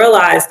 and they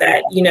realize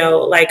that,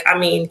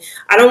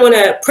 I don't want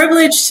to,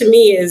 privilege to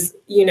me is,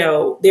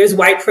 there's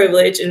white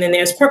privilege and then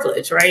there's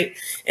privilege, right?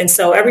 And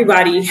so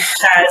everybody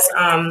has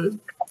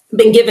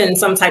been given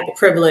some type of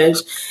privilege.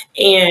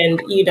 And,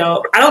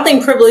 I don't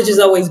think privilege is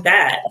always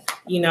bad.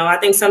 I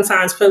think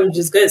sometimes privilege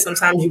is good.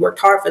 Sometimes you worked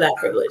hard for that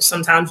privilege.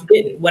 Sometimes you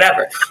didn't,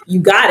 whatever.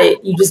 You got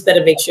it. You just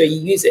better make sure you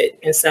use it.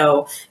 And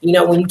so,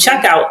 when you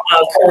check out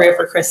A Career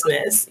for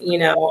Christmas,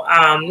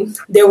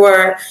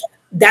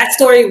 that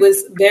story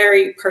was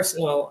very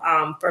personal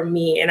for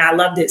me. And I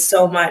loved it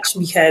so much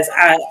because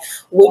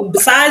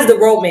besides the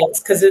romance,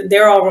 because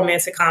they're all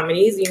romantic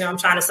comedies, I'm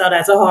trying to sell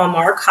that to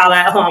Hallmark. Holla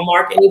at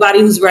Hallmark.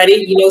 Anybody who's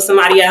ready,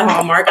 somebody at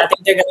Hallmark, I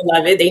think they're going to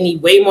love it. They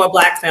need way more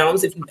Black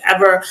films. If you've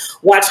ever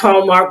watched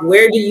Hallmark,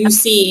 where do you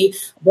see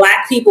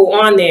Black people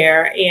on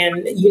there?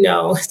 And,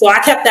 so I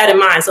kept that in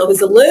mind. So if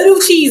it's a little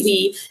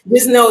cheesy,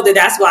 just know that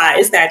that's why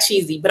it's that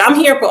cheesy. But I'm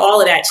here for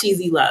all of that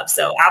cheesy love.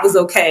 So I was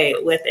okay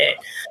with it.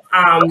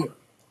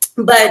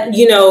 But,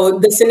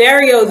 the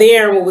scenario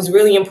there, and what was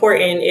really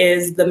important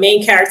is the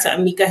main character,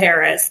 Amika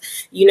Harris,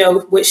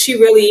 what she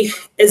really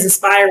is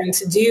aspiring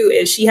to do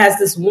is she has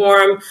this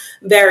warm,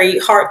 very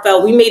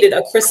heartfelt, we made it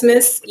a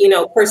Christmas,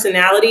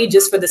 personality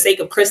just for the sake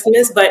of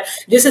Christmas, but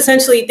just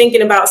essentially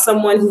thinking about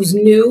someone who's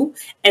new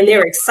and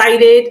they're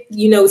excited,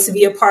 to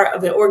be a part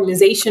of an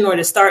organization or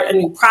to start a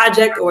new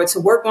project or to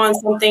work on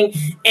something,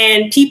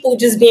 and people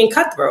just being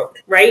cutthroat,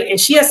 right? And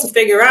she has to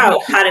figure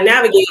out how to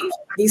navigate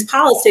these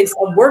politics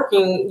of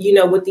working,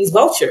 with these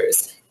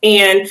vultures.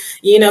 And,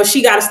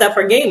 she got to step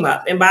her game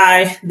up. And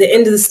by the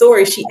end of the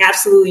story, she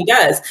absolutely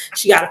does.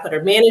 She got to put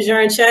her manager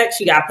in check.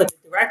 She got to put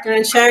the director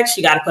in check.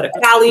 She got to put a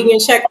colleague in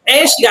check.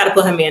 And she got to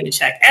put her man in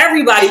check.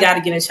 Everybody got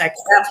to get in check at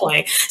that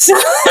point. So,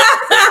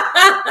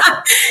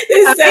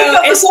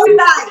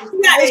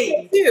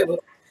 too.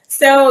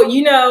 So,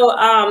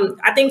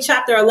 I think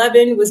chapter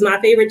 11 was my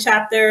favorite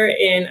chapter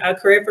in A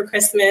Career for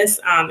Christmas.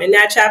 In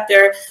that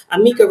chapter,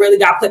 Amika really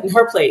got put in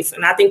her place.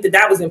 And I think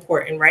that was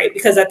important, right?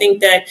 Because I think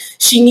that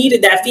she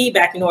needed that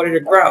feedback in order to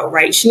grow,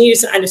 right? She needed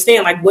to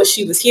understand what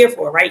she was here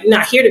for, right? You're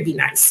not here to be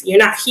nice. You're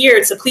not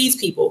here to please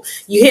people.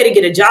 You're here to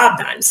get a job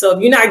done. So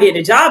if you're not getting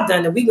a job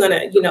done, then we're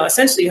going to,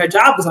 essentially her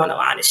job was on the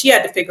line. And she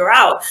had to figure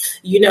out,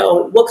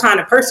 what kind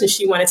of person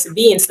she wanted to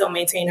be and still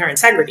maintain her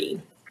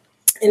integrity.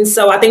 And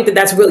so I think that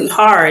that's really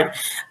hard.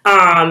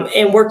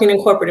 And working in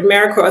corporate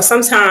America, or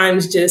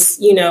sometimes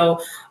just,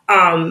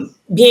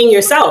 being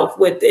yourself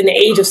with in the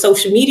age of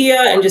social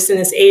media and just in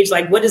this age,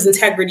 like what does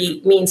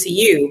integrity mean to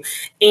you?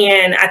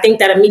 And I think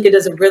that Amika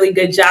does a really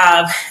good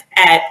job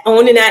at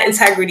owning that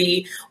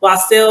integrity while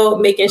still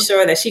making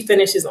sure that she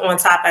finishes on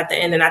top at the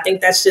end. And I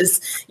think that's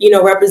just,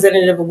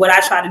 representative of what I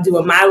try to do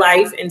in my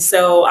life. And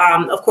so,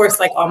 of course,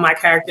 like all my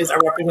characters are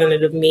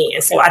representative of me.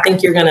 And so I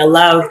think you're going to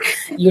love,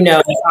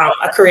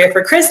 A Career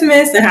for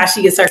Christmas and how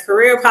she gets her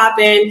career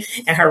popping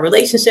and her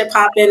relationship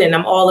popping. And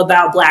I'm all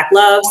about Black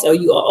love. So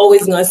you are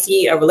always going to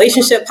see a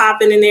relationship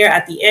popping in there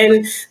at the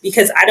end,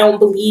 because I don't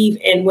believe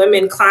in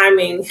women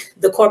climbing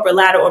the corporate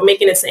ladder or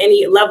making it to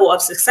any level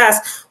of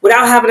success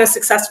without having a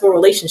successful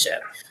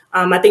relationship.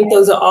 I think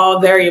those are all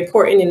very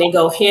important and they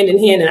go hand in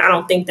hand. And I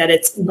don't think that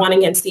it's one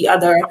against the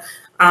other.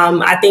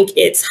 I think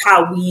it's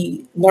how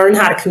we learn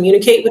how to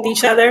communicate with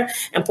each other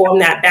and form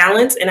that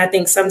balance. And I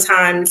think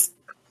sometimes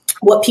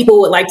what people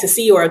would like to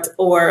see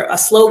or a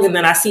slogan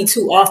that I see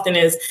too often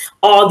is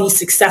all these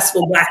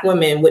successful Black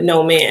women with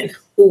no man.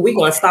 Ooh, we're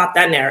going to stop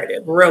that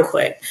narrative real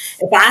quick.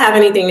 If I have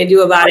anything to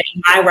do about it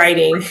in my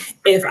writing,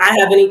 if I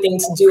have anything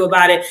to do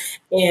about it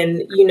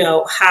in,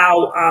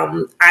 how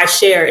I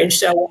share and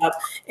show up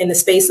in the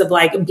space of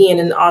like being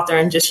an author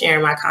and just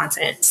sharing my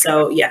content.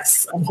 So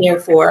yes, I'm here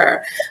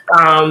for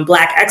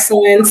Black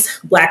excellence,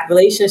 Black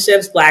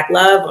relationships, Black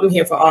love. I'm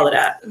here for all of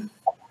that.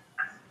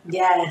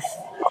 Yes.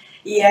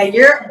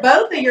 Yeah,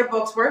 both of your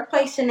books,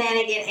 Workplace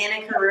Shenanigan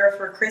and A Career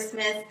for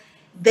Christmas,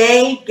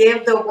 they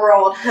give the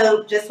world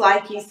hope, just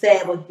like you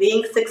said, with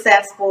being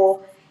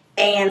successful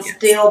and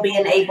still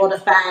being able to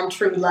find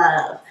true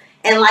love.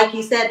 And like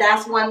you said,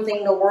 that's one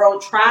thing the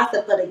world tries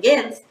to put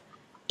against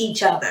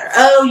each other.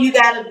 Oh, you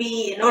got to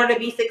be, in order to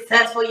be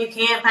successful, you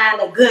can't find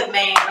a good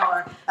man,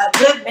 or a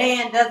good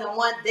man doesn't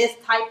want this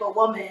type of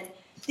woman.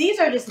 These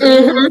are just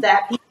things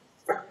that people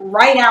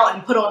write out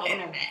and put on the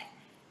internet.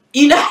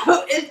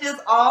 It's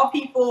just all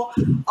people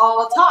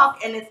all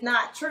talk, and it's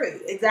not true.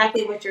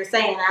 Exactly what you're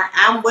saying.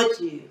 I'm with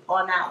you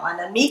on that one.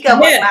 Amika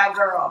was my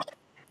girl.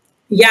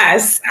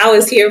 Yes, I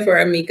was here for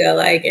Amika.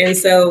 And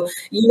so,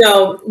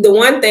 the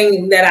one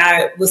thing that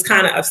I was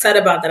kind of upset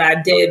about that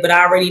I did, but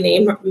I already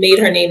made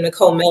her name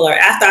Nicole Miller.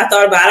 After I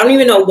thought about it, I don't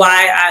even know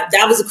why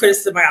that was a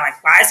criticism.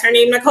 Why is her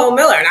name Nicole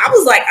Miller? And I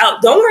was like, oh,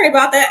 don't worry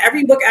about that.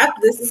 Every book after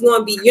this is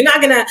going to be,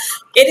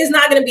 it is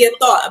not going to be a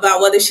thought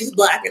about whether she's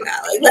Black or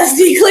not. Let's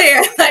be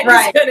clear.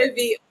 Right. It's going to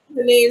be,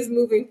 the names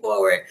moving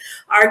forward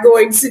are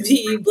going to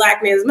be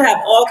Black names. I'm going to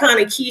have all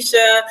kind of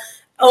Keisha.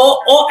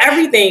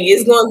 Everything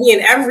is going to be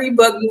in every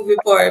book moving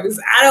forward, because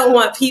I don't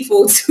want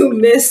people to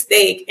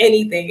mistake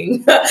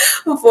anything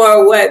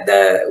for what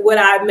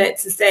I meant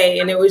to say.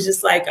 And it was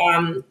just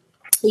and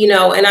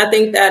I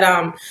think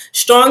that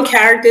strong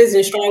characters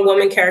and strong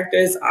woman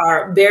characters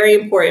are very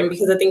important,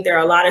 because I think there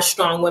are a lot of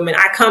strong women.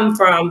 I come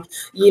from,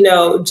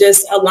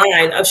 just a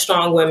line of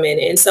strong women.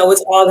 And so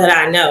it's all that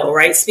I know,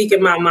 right?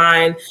 Speaking my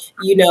mind,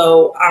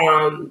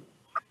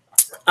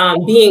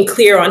 being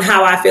clear on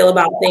how I feel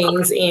about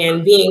things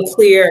and being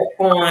clear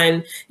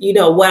on,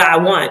 what I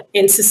want.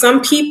 And to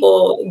some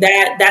people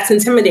that's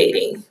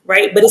intimidating,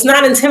 right? But it's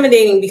not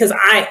intimidating because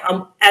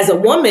I, as a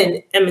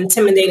woman, am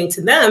intimidating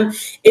to them.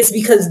 It's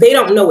because they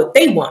don't know what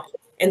they want.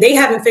 And they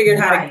haven't figured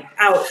out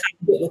how to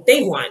get what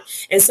they want.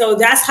 And so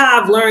that's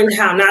how I've learned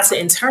how not to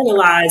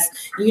internalize,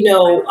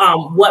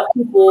 what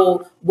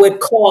people would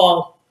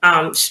call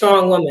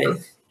strong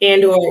women,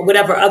 and or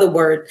whatever other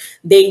word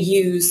they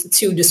use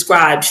to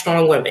describe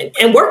strong women.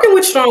 And working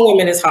with strong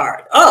women is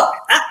hard. Oh,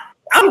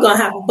 I'm going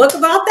to have a book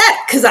about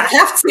that, because I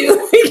have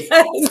to.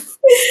 Because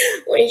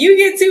when you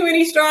get too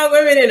many strong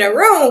women in a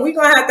room, we're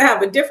going to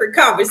have a different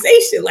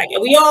conversation.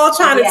 We all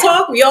trying to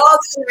talk. We all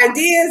have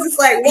ideas. It's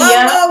like,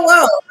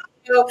 whoa.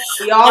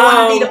 We all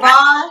want to be the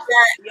boss.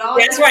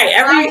 That's right.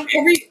 Every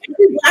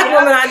Black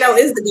woman I know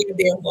is the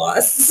damn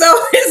boss. So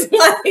it's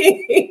what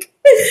did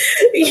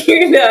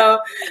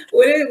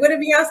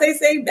Beyonce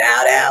say?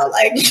 Bow down.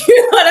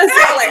 What I'm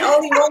saying?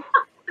 Only one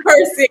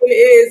person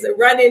is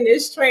running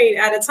this train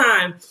at a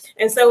time.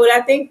 And so what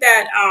I think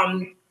that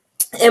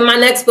in my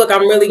next book,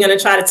 I'm really going to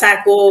try to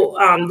tackle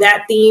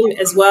that theme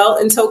as well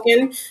in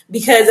Token,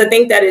 because I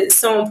think that it's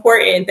so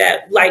important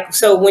that,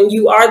 so when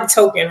you are the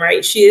token,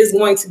 right, she is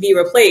going to be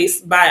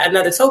replaced by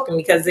another token,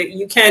 because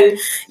you can,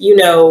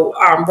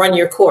 run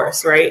your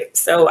course, right?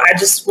 So I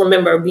just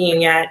remember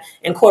being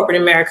in corporate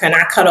America, and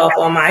I cut off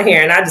all my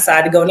hair and I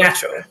decided to go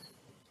natural.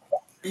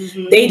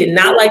 Mm-hmm. They did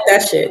not like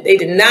that shit. They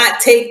did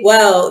not take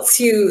well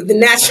to the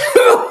natural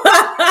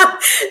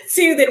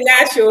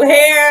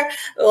hair.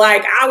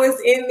 I was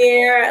in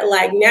there,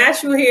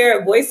 natural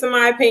hair, voice of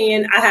my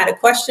opinion. I had a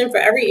question for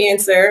every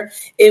answer.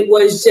 It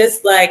was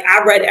just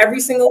I read every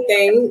single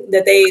thing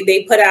that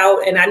they put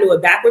out, and I knew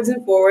it backwards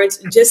and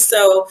forwards, just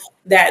so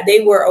that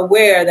they were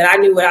aware that I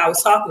knew what I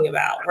was talking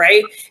about,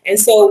 right? And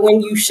so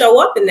when you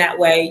show up in that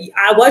way,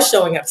 I was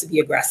showing up to be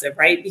aggressive,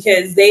 right?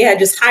 Because they had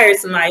just hired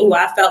somebody who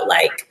I felt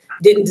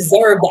didn't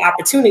deserve the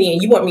opportunity,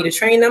 and you want me to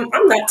train them?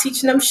 I'm not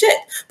teaching them shit.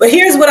 But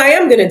here's what I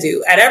am going to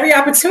do. At every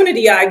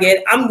opportunity I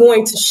get, I'm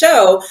going to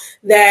show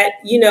that,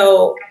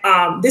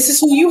 this is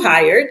who you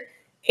hired,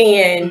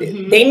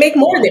 and they make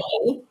more than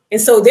me. And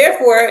so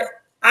therefore,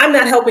 I'm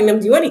not helping them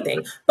do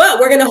anything, but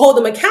we're going to hold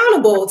them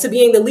accountable to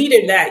being the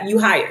leader that you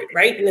hired,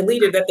 right? And the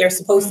leader that they're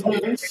supposed to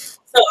be.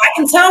 So I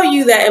can tell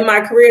you that in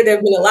my career, there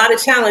have been a lot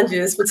of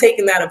challenges for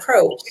taking that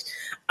approach.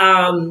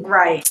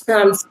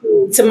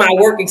 To my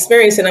work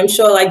experience. And I'm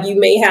sure like you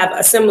may have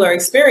a similar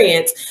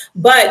experience,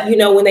 but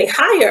when they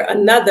hire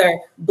another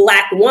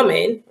Black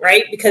woman,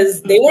 right?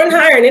 Because they weren't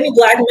hiring any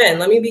Black men,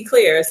 let me be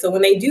clear. So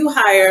when they do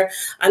hire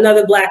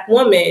another Black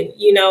woman,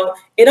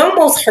 it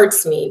almost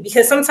hurts me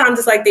because sometimes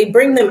it's like they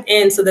bring them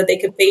in so that they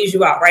can phase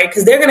you out, right?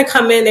 Because they're going to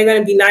come in, they're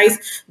going to be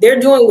nice. They're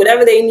doing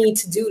whatever they need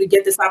to do to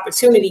get this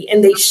opportunity,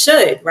 and they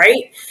should,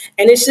 right?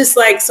 And it's just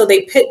like, so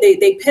they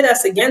pit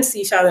us against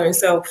each other. And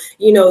so,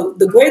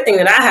 the great thing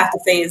that I have to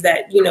say is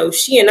that,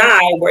 she and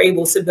I were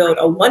able to build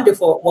a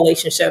wonderful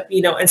relationship,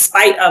 in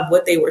spite of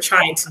what they were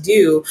trying to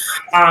do,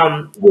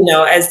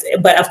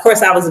 but of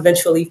course I was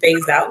eventually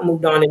phased out and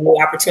moved on to new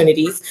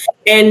opportunities.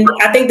 And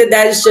I think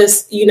that is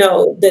just,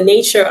 the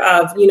nature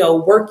of,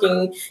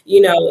 working,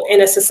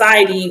 in a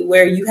society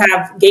where you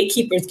have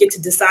gatekeepers get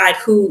to decide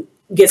who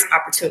gets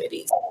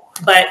opportunities.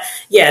 But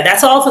yeah,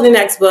 that's all for the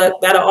next book.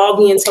 That'll all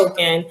be in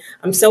Token.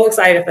 I'm so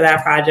excited for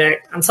that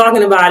project. I'm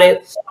talking about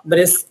it, but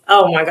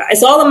oh my God,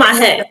 it's all in my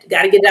head.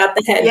 Got to get it out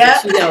the head.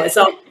 Yep. But, it's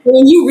all,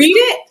 when you read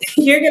it,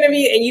 you're going to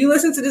be, and you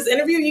listen to this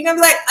interview, you're going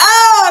to be like,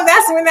 oh,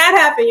 that's when that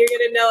happened. You're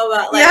going to know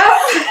about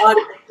all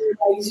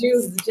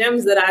the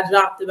gems that I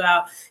dropped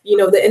about,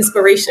 the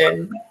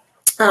inspiration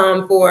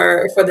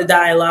for the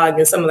dialogue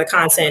and some of the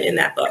content in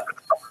that book.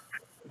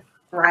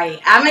 Right.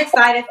 I'm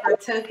excited for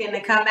Token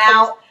to come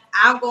out.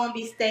 I'm going to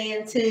be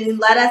staying tuned.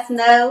 Let us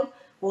know.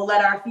 We'll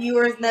let our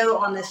viewers know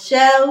on the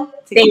show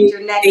to get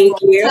your next book,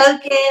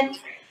 Token.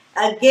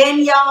 Again,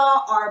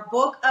 y'all, our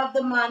book of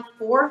the month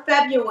for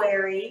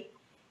February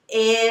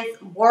is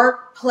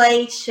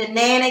Workplace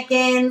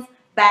Shenanigans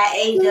by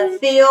Aja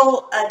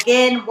Field.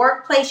 Again,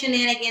 Workplace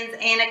Shenanigans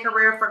and A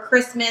Career for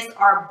Christmas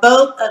are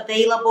both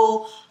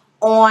available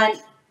on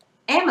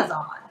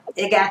Amazon.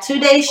 It got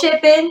 2-day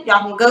shipping.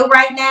 Y'all can go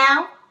right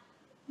now.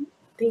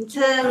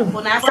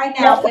 Well, not right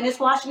now. Finish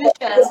watching the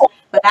show,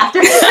 but after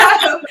the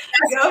show,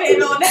 go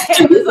ahead on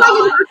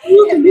Amazon.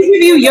 Can we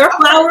give you your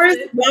flowers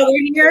while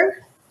we're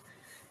here?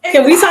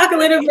 Can we talk a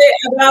little bit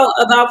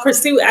about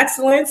Pursue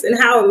Excellence and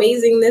how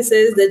amazing this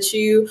is that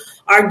you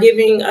are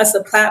giving us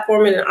a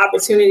platform and an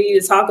opportunity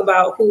to talk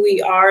about who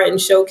we are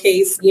and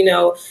showcase,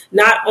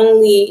 not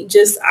only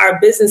just our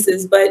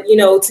businesses, but,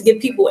 to give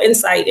people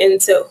insight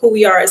into who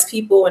we are as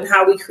people and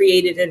how we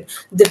created and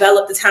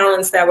developed the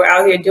talents that we're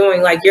out here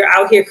doing. Like, you're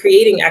out here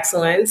creating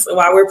excellence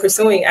while we're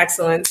pursuing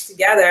excellence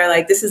together.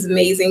 Like, this is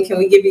amazing. Can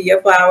we give you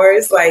your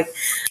flowers? Like,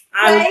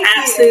 I'm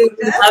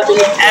absolutely loving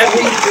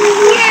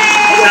everything.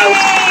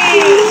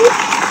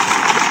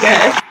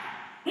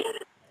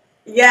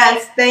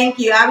 Yes, thank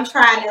you. I'm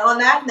trying to, on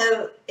that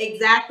note,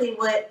 exactly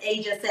what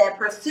Aja said.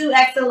 Pursue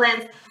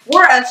Excellence.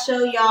 We're a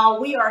show, y'all.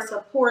 We are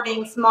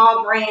supporting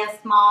small brands,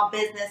 small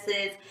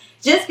businesses.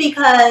 Just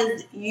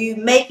because you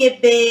make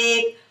it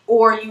big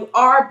or you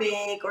are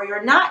big or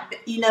you're not,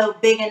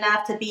 big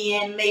enough to be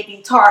in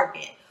maybe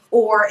Target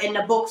or in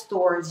the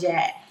bookstores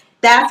yet.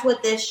 That's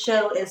what this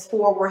show is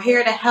for. We're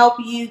here to help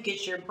you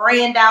get your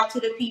brand out to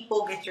the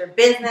people, get your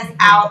business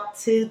out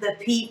to the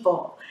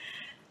people.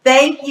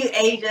 Thank you,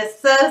 Aja,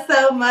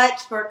 so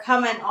much for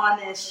coming on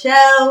this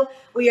show.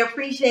 We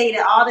appreciate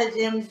it, all the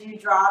gems you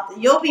dropped.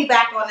 You'll be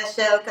back on the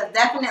show because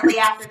definitely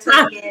after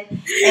Token and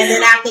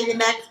then after your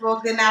next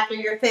book, then after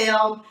your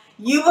film,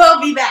 you will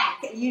be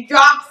back. You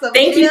dropped some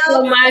gems. Thank you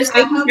so much.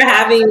 Thank you for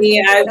having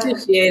me. I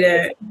appreciate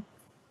it.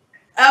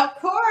 Of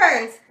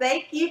course.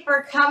 Thank you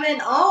for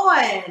coming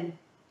on.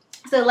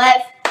 So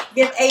let's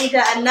give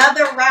Aja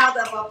another round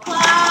of applause.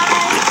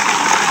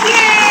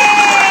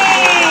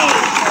 Yay!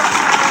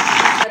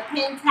 The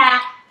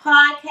PenTap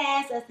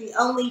Podcast as the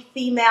only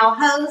female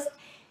host.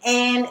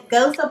 And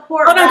go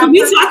support. Hold on, can we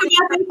talk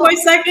about that for a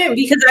second?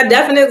 Because I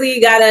definitely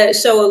got to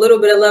show a little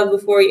bit of love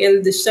before we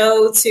end the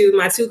show to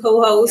my two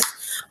co-hosts.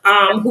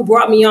 Who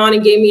brought me on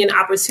and gave me an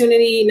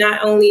opportunity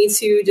not only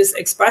to just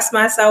express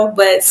myself,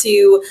 but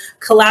to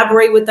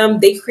collaborate with them.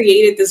 They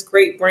created this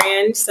great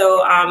brand.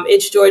 So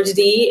it's George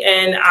D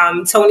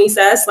and Tony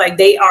Sess. Like,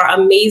 they are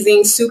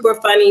amazing, super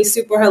funny,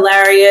 super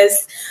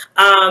hilarious.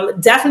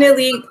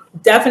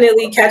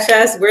 Definitely catch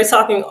us. We're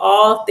talking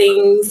all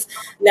things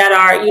that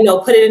are,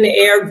 put it in the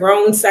air,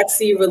 grown,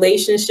 sexy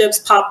relationships,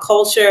 pop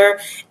culture.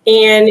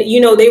 And,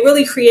 they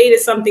really created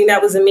something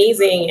that was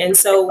amazing. And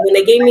so when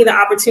they gave me the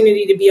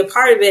opportunity to be a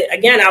part of it,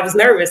 again, I was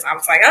nervous. I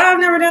was like, I've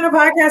never done a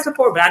podcast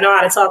before, but I know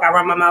how to talk. I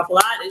run my mouth a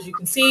lot, as you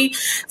can see.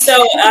 So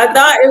I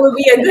thought it would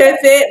be a good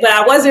fit, but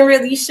I wasn't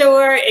really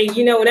sure. And,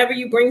 whenever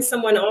you bring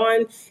someone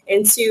on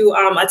into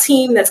a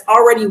team that's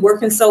already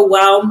working so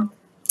well,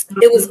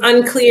 it was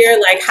unclear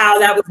like how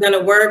that was going to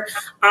work,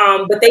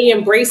 but they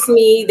embraced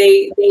me.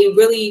 They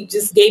really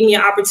just gave me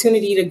an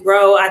opportunity to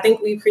grow. I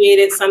think we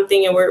created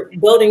something and we're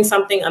building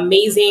something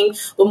amazing,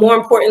 but more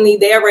importantly,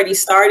 they already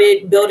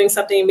started building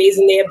something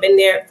amazing. They have been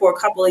there for a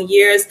couple of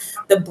years.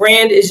 The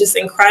brand is just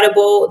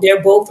incredible.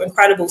 They're both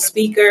incredible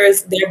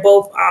speakers. They're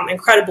both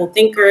incredible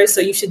thinkers,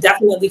 so you should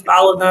definitely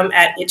follow them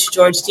at It's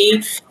George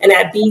D and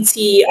at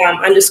BT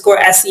underscore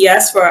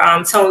SES for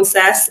Tone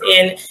Cess,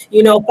 and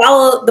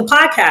follow the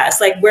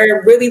podcast. Like,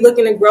 we're really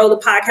looking to grow the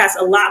podcast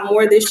a lot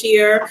more this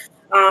year,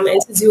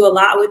 and to do a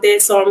lot with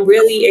it. So I'm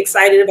really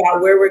excited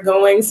about where we're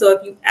going. So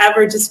if you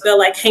ever just feel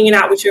like hanging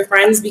out with your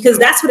friends, because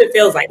that's what it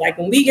feels like. Like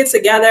when we get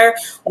together,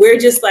 we're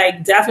just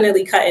like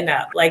definitely cutting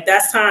up. Like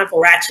that's time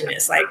for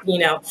ratchetness. Like,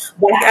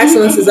 Black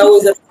excellence is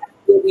always a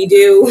what we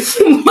do.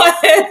 But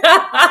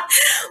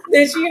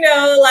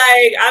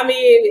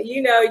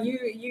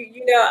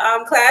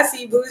I'm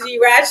classy, bougie,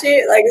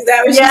 ratchet. Like, is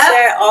that what you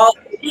said? All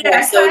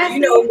so me,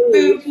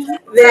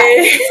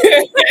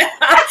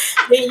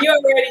 then you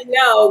already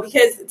know,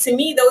 because to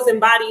me those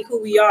embody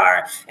who we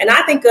are. And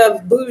I think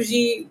of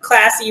bougie,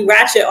 classy,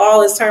 ratchet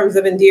all as terms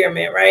of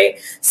endearment, right?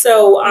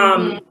 So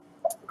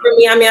for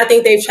me, I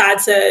think they've tried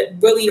to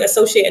really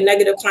associate a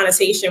negative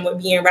connotation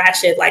with being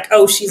ratchet. Like,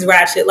 oh, she's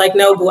ratchet. Like,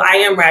 no, boo, I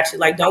am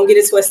ratchet. Like, don't get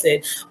it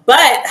twisted.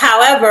 But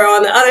however,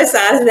 on the other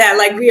side of that,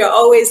 like, we are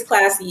always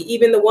classy.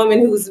 Even the woman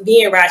who's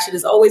being ratchet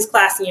is always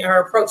classy in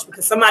her approach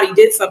because somebody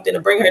did something to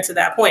bring her to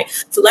that point.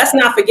 So let's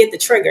not forget the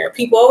trigger.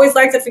 People always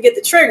like to forget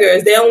the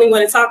triggers. They only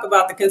want to talk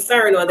about the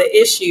concern or the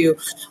issue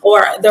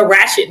or the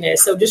ratchetness.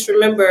 So just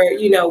remember,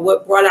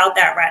 what brought out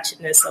that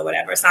ratchetness or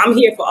whatever. So I'm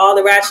here for all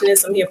the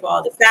ratchetness. I'm here for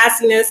all the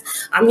sassiness.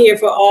 I'm here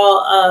for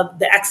all of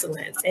the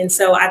excellence. And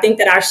so I think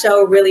that our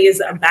show really is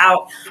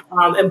about,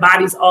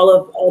 embodies all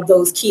of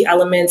those key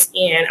elements.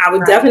 And I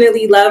would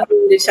definitely love for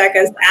you to check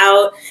us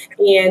out.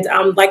 And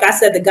like I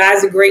said, the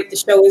guys are great. The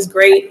show is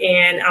great.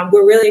 And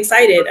we're really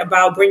excited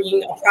about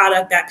bringing a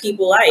product that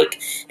people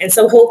like. And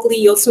so hopefully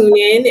you'll tune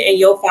in and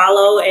you'll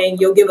follow and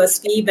you'll give us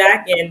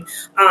feedback, and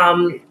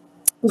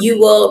you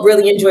will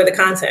really enjoy the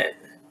content.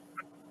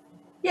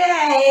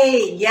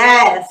 Yay.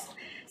 Yes.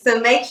 So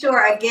make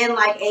sure, again,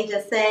 like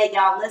Aja said,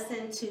 y'all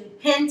listen to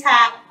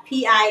Pintap,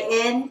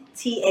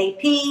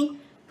 PINTAP.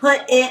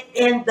 Put it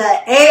in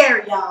the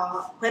air,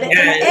 y'all. Put it in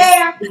the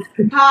air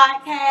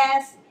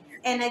podcast.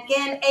 And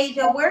again,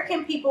 Aja, where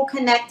can people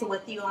connect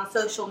with you on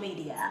social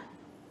media?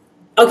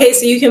 Okay,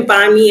 so you can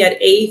find me at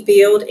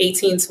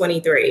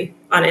afield1823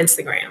 on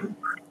Instagram.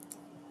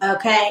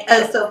 Okay.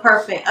 Oh, so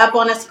perfect. Up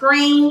on the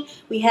screen,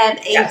 we have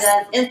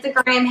Aja's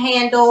Instagram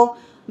handle.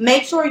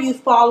 Make sure you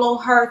follow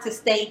her to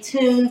stay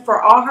tuned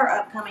for all her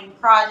upcoming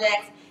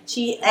projects.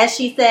 As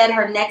she said,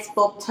 her next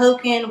book,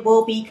 Token,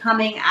 will be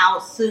coming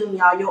out soon,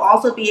 y'all. You'll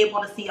also be able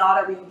to see all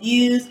the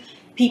reviews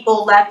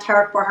people left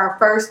her for her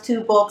first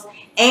 2 books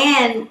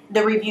and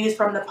the reviews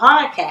from the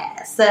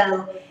podcast.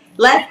 So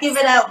let's give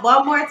it up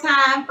one more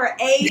time for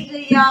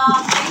Aja,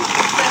 y'all. Thank you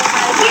so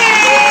much.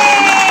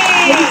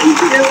 Yay!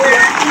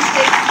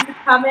 Thank you for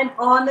coming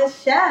on the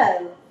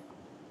show.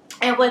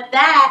 And with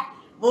that,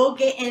 we'll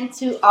get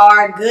into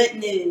our good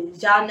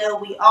news. Y'all know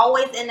we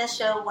always end the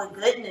show with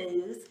good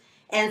news.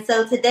 And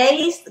so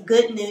today's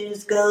good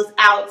news goes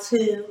out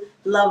to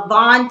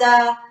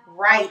LaVonda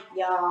Wright,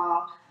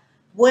 y'all.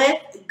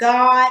 With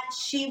God,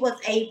 she was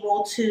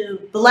able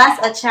to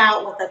bless a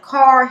child with a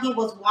car. He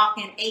was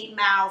walking 8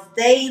 miles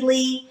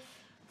daily.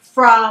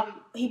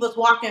 He was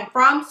walking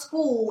from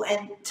school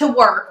and to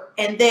work,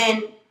 and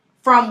then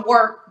from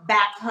work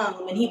back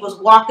home, and he was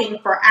walking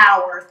for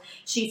hours.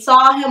 She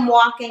saw him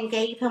walking,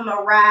 gave him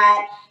a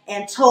ride,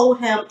 and told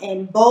him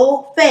in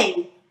bold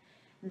faith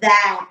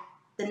that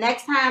the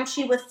next time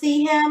she would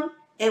see him,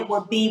 it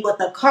would be with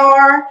a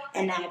car,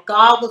 and that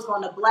God was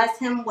going to bless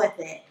him with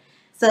it.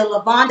 So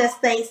LaVonda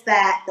states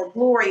that the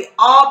glory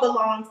all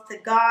belongs to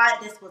God.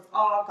 This was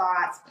all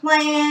God's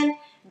plan.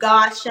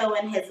 God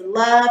showing his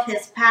love,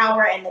 his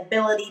power, and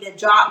ability to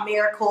drop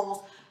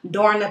miracles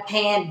during the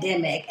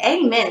pandemic.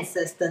 Amen,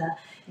 sister.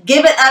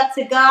 Give it up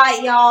to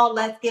God, y'all.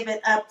 Let's give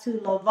it up to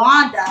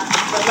LaVonda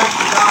for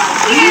letting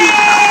God use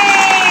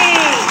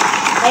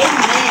her.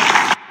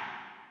 Amen.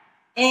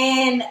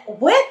 And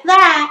with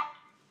that,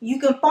 you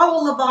can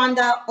follow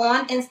LaVonda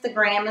on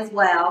Instagram as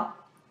well.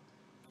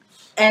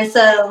 And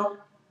so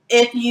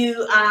if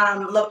you,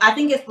 I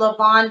think it's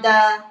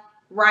LaVonda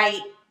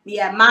Wright.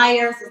 Yeah,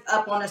 Myers is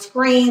up on the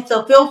screen.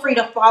 So feel free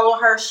to follow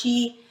her.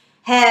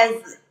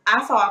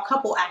 I saw a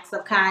couple acts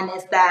of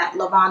kindness that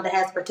LaVonda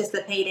has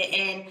participated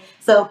in.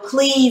 So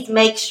please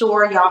make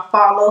sure y'all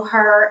follow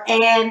her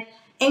and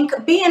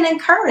be an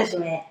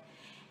encouragement.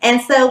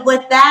 And so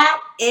with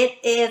that, it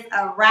is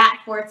a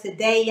wrap for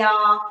today,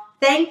 y'all.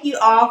 Thank you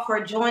all for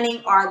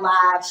joining our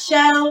live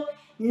show.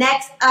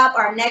 Next up,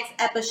 our next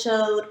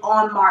episode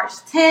on March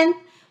 10th,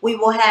 we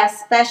will have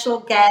special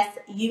guest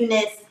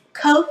Eunice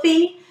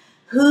Kofi,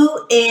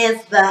 who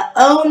is the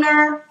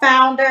owner,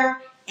 founder,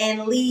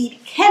 and lead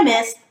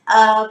chemist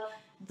of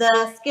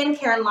the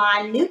skincare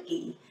line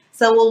Nuki.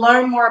 So we'll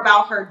learn more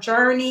about her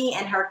journey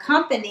and her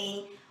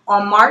company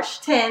on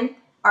March 10th,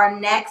 our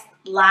next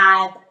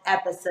live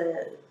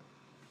episode.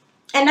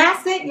 And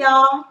that's it,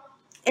 y'all.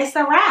 It's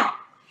a wrap.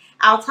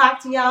 I'll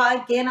talk to y'all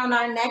again on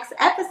our next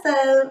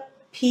episode.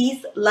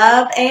 Peace,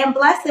 love, and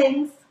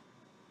blessings.